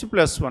 plus 6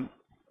 plus 1.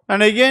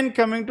 And again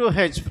coming to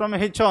H, from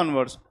H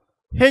onwards.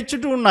 H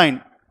to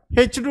 9.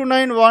 H to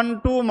 9,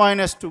 1, 2,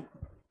 minus 2.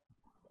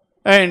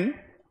 And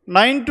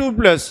 9 2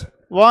 plus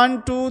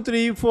 1, 2,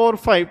 3, 4,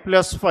 5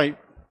 plus 5.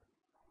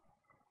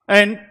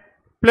 And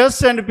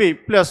plus and P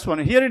plus 1.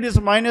 Here it is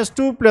minus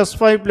 2 plus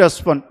 5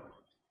 plus 1.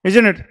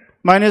 Isn't it?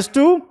 Minus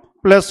 2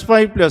 plus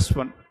 5 plus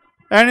 1.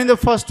 And in the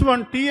first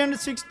one, T and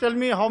 6, tell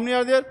me how many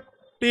are there?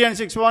 T and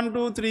 6, 1,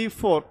 2, 3,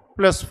 4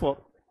 plus 4.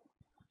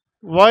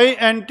 Y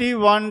and T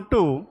 1,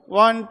 2,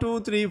 1, 2,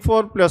 3,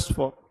 4 plus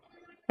 4.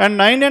 And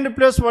 9 and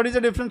plus, what is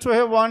the difference? We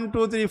have 1,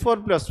 2, 3, 4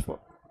 plus 4.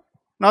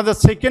 Now the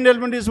second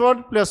element is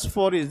what? Plus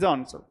 4 is the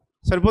answer.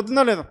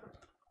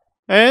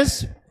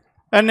 Yes.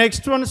 And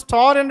next one,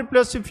 star and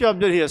plus, if you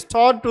observe here,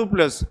 star 2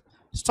 plus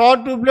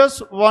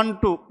 1,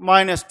 2,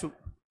 minus 2.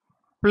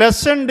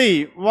 Plus and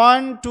D,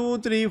 1, 2,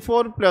 3,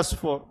 4 plus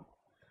 4.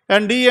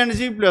 And D and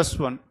G plus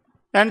 1.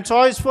 And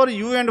choice for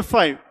U and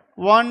 5,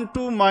 1,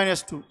 2,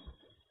 minus 2.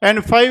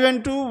 And 5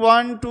 and 2,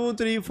 1, 2,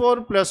 3,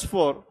 4 plus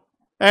 4.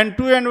 And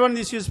 2 and 1,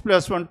 this is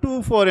plus 1,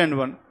 2, 4 and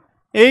 1.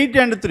 8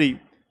 and 3.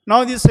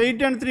 Now this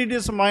 8 and 3, it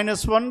is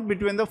minus 1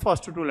 between the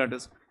first two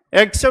letters.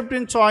 Except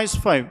in choice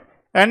 5.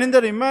 And in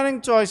the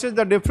remaining choices,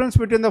 the difference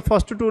between the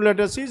first two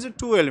letters is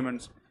 2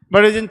 elements.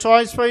 But as in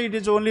choice 5, it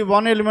is only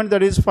 1 element,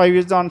 that is 5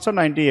 is the answer,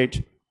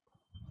 98.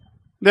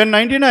 Then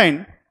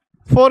 99,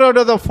 4 out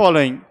of the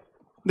following.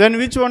 Then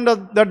which one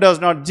that does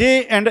not?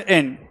 J and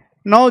N.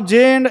 Now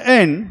J and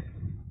N.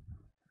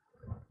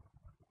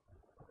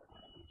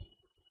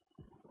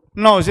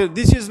 No, see,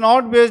 this is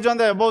not based on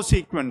the above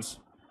sequence.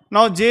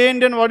 Now J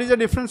and N, what is the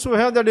difference we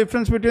have? The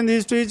difference between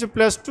these two is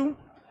plus 2,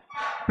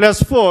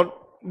 plus 4.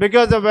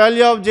 Because the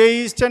value of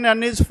J is 10,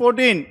 N is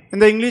 14 in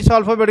the English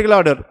alphabetical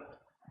order.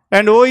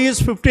 And O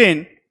is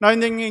 15. Now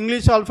in the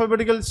English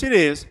alphabetical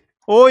series,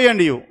 O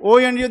and U,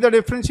 the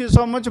difference is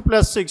how much?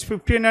 Plus 6,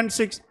 15 and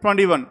 6,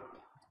 21.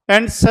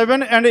 And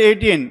 7 and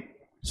 18,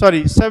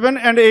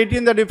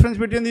 the difference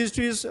between these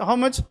two is how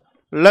much?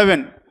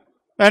 11.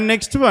 And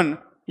next one,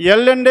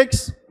 L and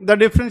X, the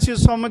difference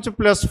is how much?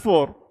 Plus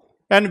 4.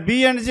 And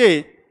B and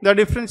J, the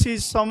difference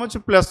is how much?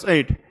 Plus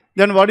 8.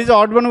 Then what is the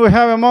odd one we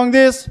have among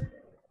this?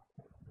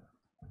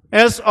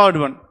 S, odd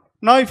one.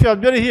 Now if you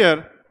observe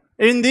here,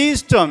 in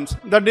these terms,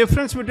 the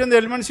difference between the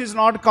elements is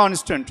not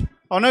constant.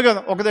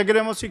 Oka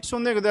దగ్గరేమో 6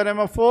 ఉంది, ఇంకో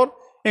దగ్గరేమో 4,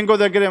 ఇంకో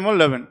దగ్గరేమో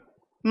 11.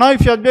 Now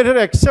if you observe here,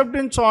 except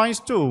in choice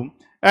 2,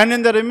 and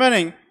in the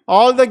remaining,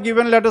 all the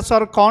given letters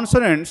are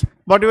consonants,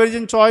 but whereas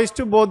in choice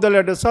 2, both the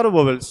letters are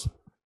vowels.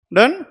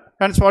 Done?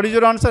 Hence, what is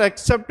your answer?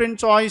 Except in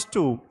choice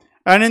 2,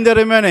 and in the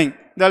remaining,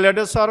 the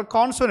letters are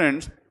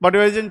consonants, but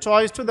whereas in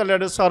choice 2, the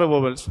letters are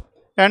vowels.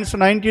 Hence,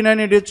 99,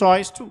 it is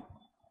choice 2.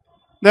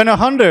 Then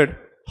 100,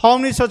 how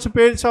many such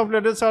pairs of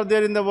letters are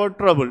there in the word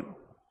trouble?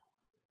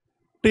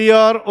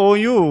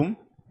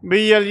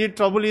 T-R-O-U-B-L-E,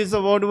 trouble is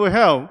the word we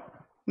have.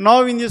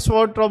 Now in this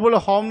word trouble,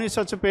 how many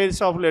such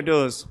pairs of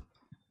letters?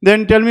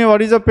 Then tell me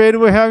what is the pair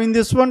we have in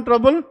this one,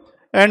 trouble?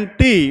 And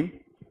T,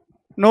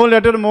 no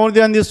letter more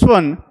than this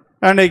one.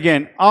 And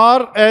again,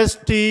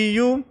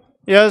 R-S-T-U,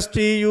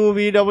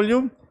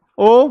 S-T-U-V-W,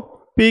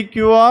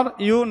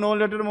 O-P-Q-R-U, no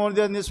letter more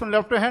than this one.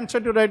 Left hand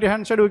side to right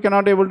hand side, we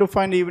cannot able to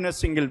find even a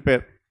single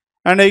pair.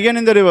 And again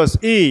in the reverse,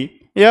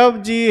 E-F-G-H-I-J-K,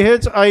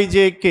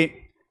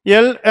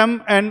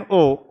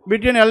 L-M-N-O.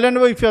 Between L and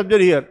O, if you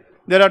observe here,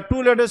 there are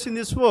 2 letters in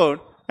this word.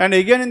 And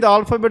again in the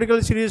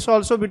alphabetical series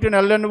also, between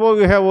L and O,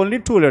 we have only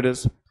 2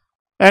 letters.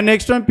 And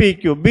next one,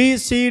 P-Q, B,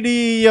 C,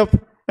 D, E, F,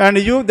 and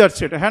U,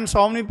 that's it. Hence,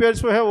 how many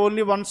pairs we have?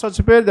 Only one such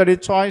pair, that is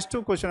choice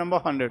 2, question number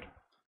 100.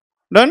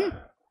 Done?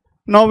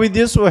 Now with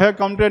this, we have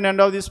come to an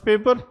end of this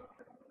paper,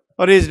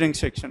 reasoning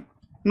section.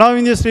 Now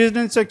in this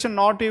reasoning section,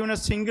 not even a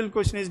single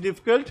question is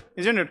difficult,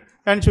 isn't it?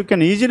 And you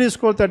can easily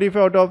score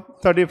 35 out of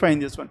 35 in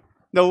this one.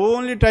 The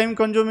only time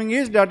consuming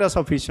is data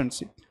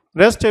sufficiency.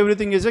 Rest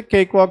everything is a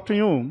cakewalk to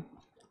you.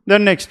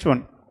 Then next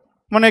one.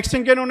 My next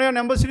thing can only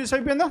number series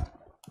ayipinda.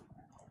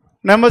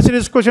 Number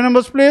series question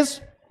numbers please.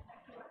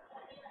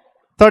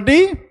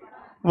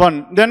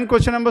 31. Then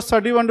question numbers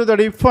 31 to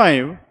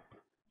 35.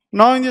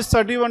 Now in this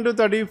 31 to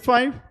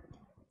 35,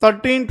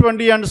 13,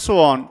 20 and so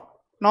on.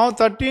 Now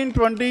 13,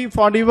 20,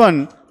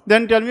 41.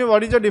 Then tell me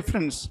what is the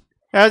difference.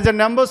 As the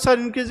numbers are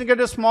increasing at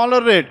a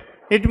smaller rate,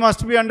 it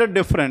must be under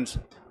difference.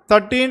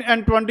 13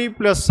 and 20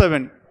 plus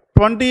 7.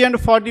 20 and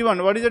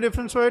 41. What is the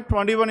difference?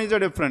 21 is the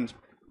difference.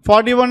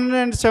 41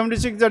 and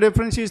 76, the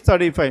difference is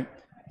 35.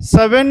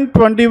 7,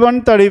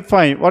 21,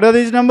 35. What are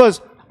these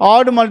numbers?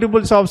 Odd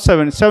multiples of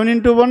 7. 7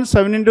 into 1,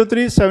 7 into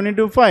 3, 7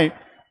 into 5.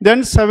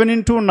 Then 7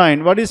 into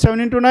 9. What is 7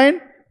 into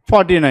 9?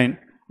 49.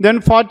 Then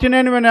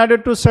 49 when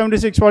added to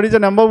 76. What is the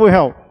number we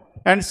have?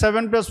 And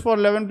 7 plus 4,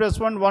 11 plus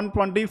 1,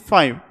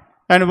 125.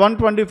 And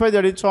 125,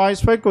 that is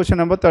choice 5, question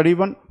number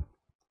 31.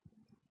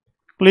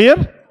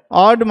 Clear?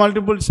 Odd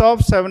multiples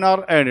of 7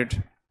 are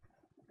added.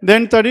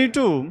 Then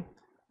 32.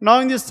 Now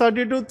in this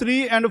 32,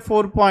 3 and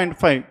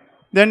 4.5.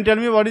 Then tell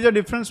me what is the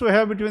difference we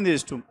have between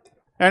these two.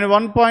 And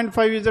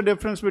 1.5 is the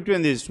difference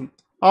between these two.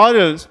 Or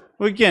else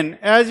we can,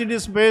 as it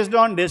is based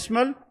on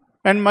decimal,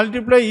 and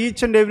multiply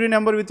each and every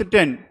number with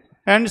 10.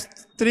 And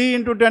 3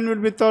 into 10 will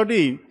be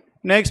 30.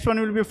 Next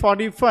one will be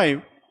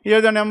 45.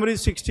 Here the number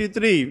is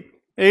 63,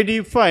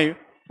 85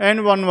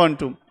 and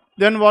 112.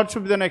 Then what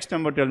should be the next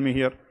number? Tell me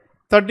here.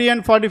 30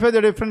 and 45,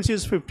 the difference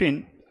is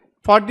 15.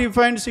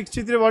 45 and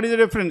 63, what is the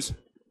difference?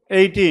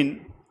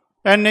 18.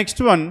 And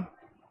next one,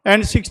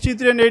 and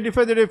 63 and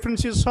 85, the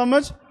difference is how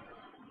much?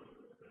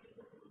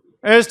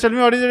 Yes, tell me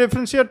what is the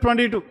difference here?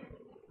 22.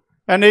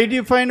 And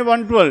 85 and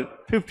 112,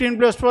 15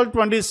 plus 12,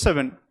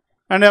 27.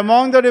 And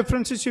among the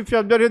differences, if you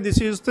observe here, this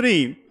is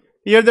 3.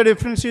 Here the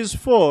difference is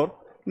 4.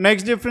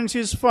 Next difference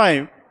is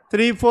 5.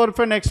 3, 4,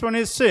 5, next one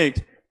is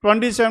 6.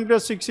 27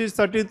 plus 6 is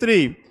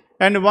 33.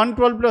 And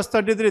 112 plus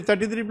 33,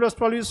 33 plus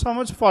 12 is how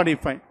much?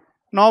 45.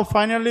 Now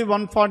finally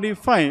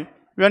 145,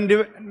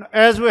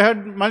 as we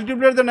had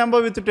multiplied the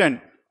number with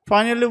 10,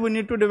 finally we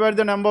need to divide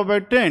the number by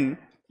 10.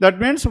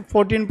 That means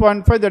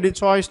 14.5, that is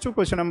choice 2,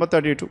 question number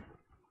 32.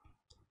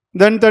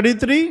 Then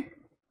 33,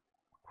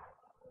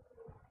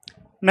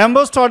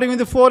 numbers starting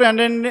with 4 and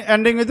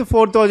ending with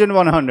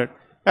 4100.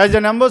 As the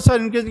numbers are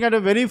increasing at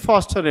a very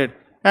fast rate,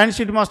 hence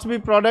it must be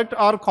product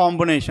or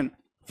combination.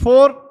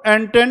 4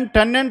 and 10,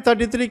 10 and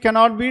 33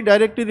 cannot be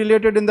directly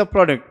related in the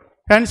product.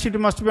 Hence it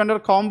must be under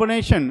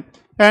combination.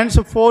 Hence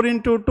 4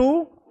 into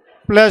 2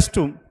 plus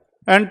 2.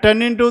 And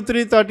 10 into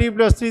 3, 30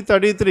 plus 3,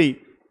 33.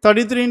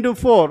 33 into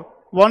 4,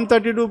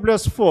 132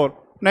 plus 4.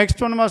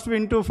 Next one must be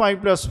into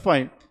 5 plus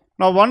 5.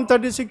 Now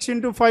 136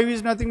 into 5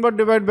 is nothing but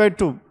divided by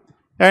 2.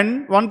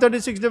 And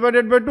 136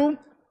 divided by 2,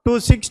 2,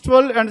 6,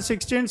 12 and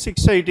 16,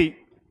 680.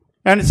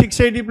 And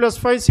 680 plus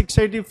 5,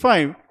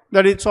 685.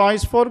 That is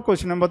choice 4,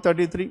 question number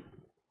 33.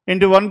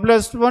 Into 1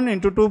 plus 1,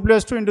 into 2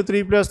 plus 2, into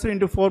 3 plus 3,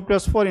 into 4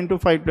 plus 4, into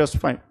 5 plus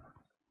 5.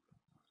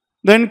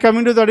 Then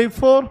coming to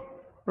 34,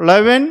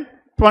 11,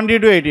 20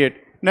 to 88.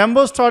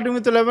 Numbers starting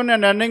with 11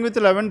 and ending with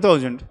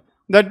 11,000.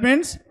 That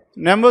means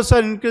numbers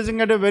are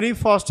increasing at a very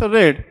faster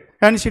rate.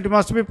 Hence it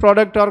must be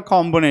product or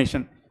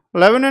combination.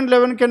 11 and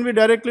 11 can be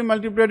directly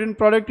multiplied in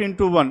product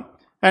into 1.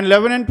 And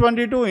 11 and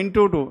 22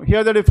 into 2.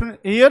 Here the difference,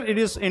 here it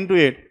is into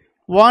 8.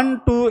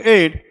 1, 2,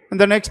 8. And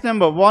the next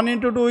number, 1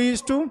 into 2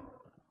 is 2.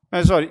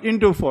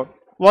 Into 4.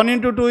 1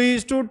 into 2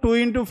 is 2. 2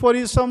 into 4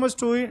 is how much?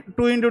 2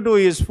 into 2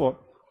 is 4.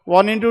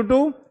 1 into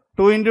 2,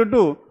 2 into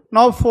 2.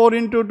 Now 4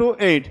 into 2,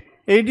 8.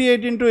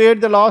 88 into 8,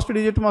 the last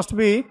digit must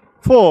be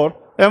 4.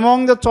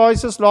 Among the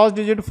choices, last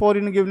digit 4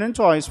 in given in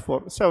choice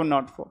 4.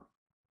 704.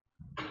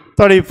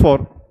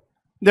 34.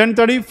 Then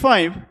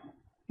 35.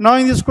 Now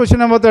in this question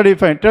number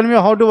 35, tell me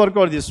how to work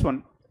out this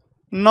one.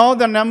 Now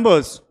the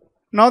numbers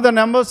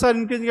are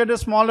increasing at a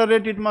smaller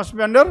rate, it must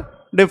be under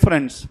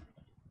difference.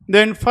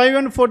 Then 5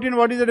 and 14,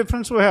 what is the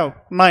difference we have?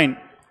 9.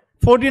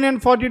 14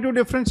 and 42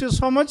 difference is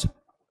how much?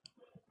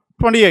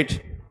 28.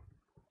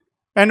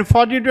 And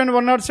 42 and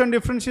 107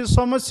 difference is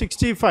how much?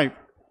 65.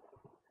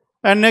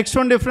 And next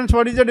one difference,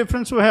 what is the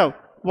difference we have?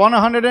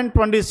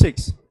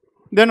 126.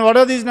 Then what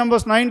are these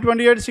numbers? 9,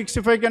 28,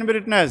 65 can be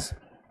written as?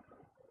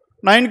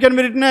 9 can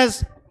be written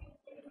as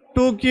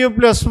 2 cube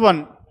plus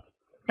 1.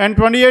 And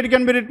 28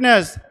 can be written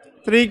as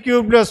 3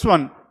 cube plus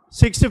 1.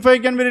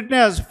 65 can be written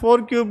as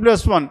 4 cube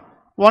plus 1.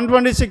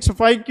 126,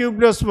 5 cube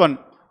plus 1.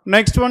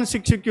 Next one,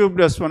 6 cube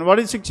plus 1. What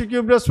is 6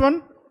 cube plus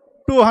 1?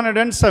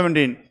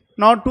 217.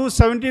 Now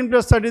 217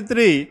 plus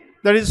 33,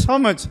 that is how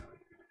much?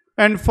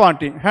 And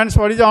 40. Hence,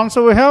 what is the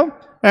answer we have?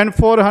 And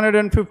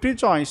 450,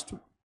 choice 2.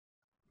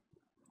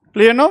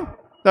 Clear now?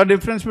 The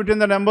difference between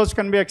the numbers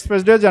can be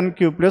expressed as n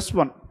cube plus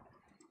 1.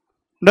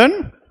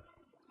 Done?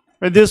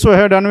 With this, we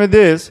have done with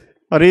this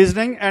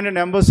reasoning and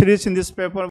number series in this paper.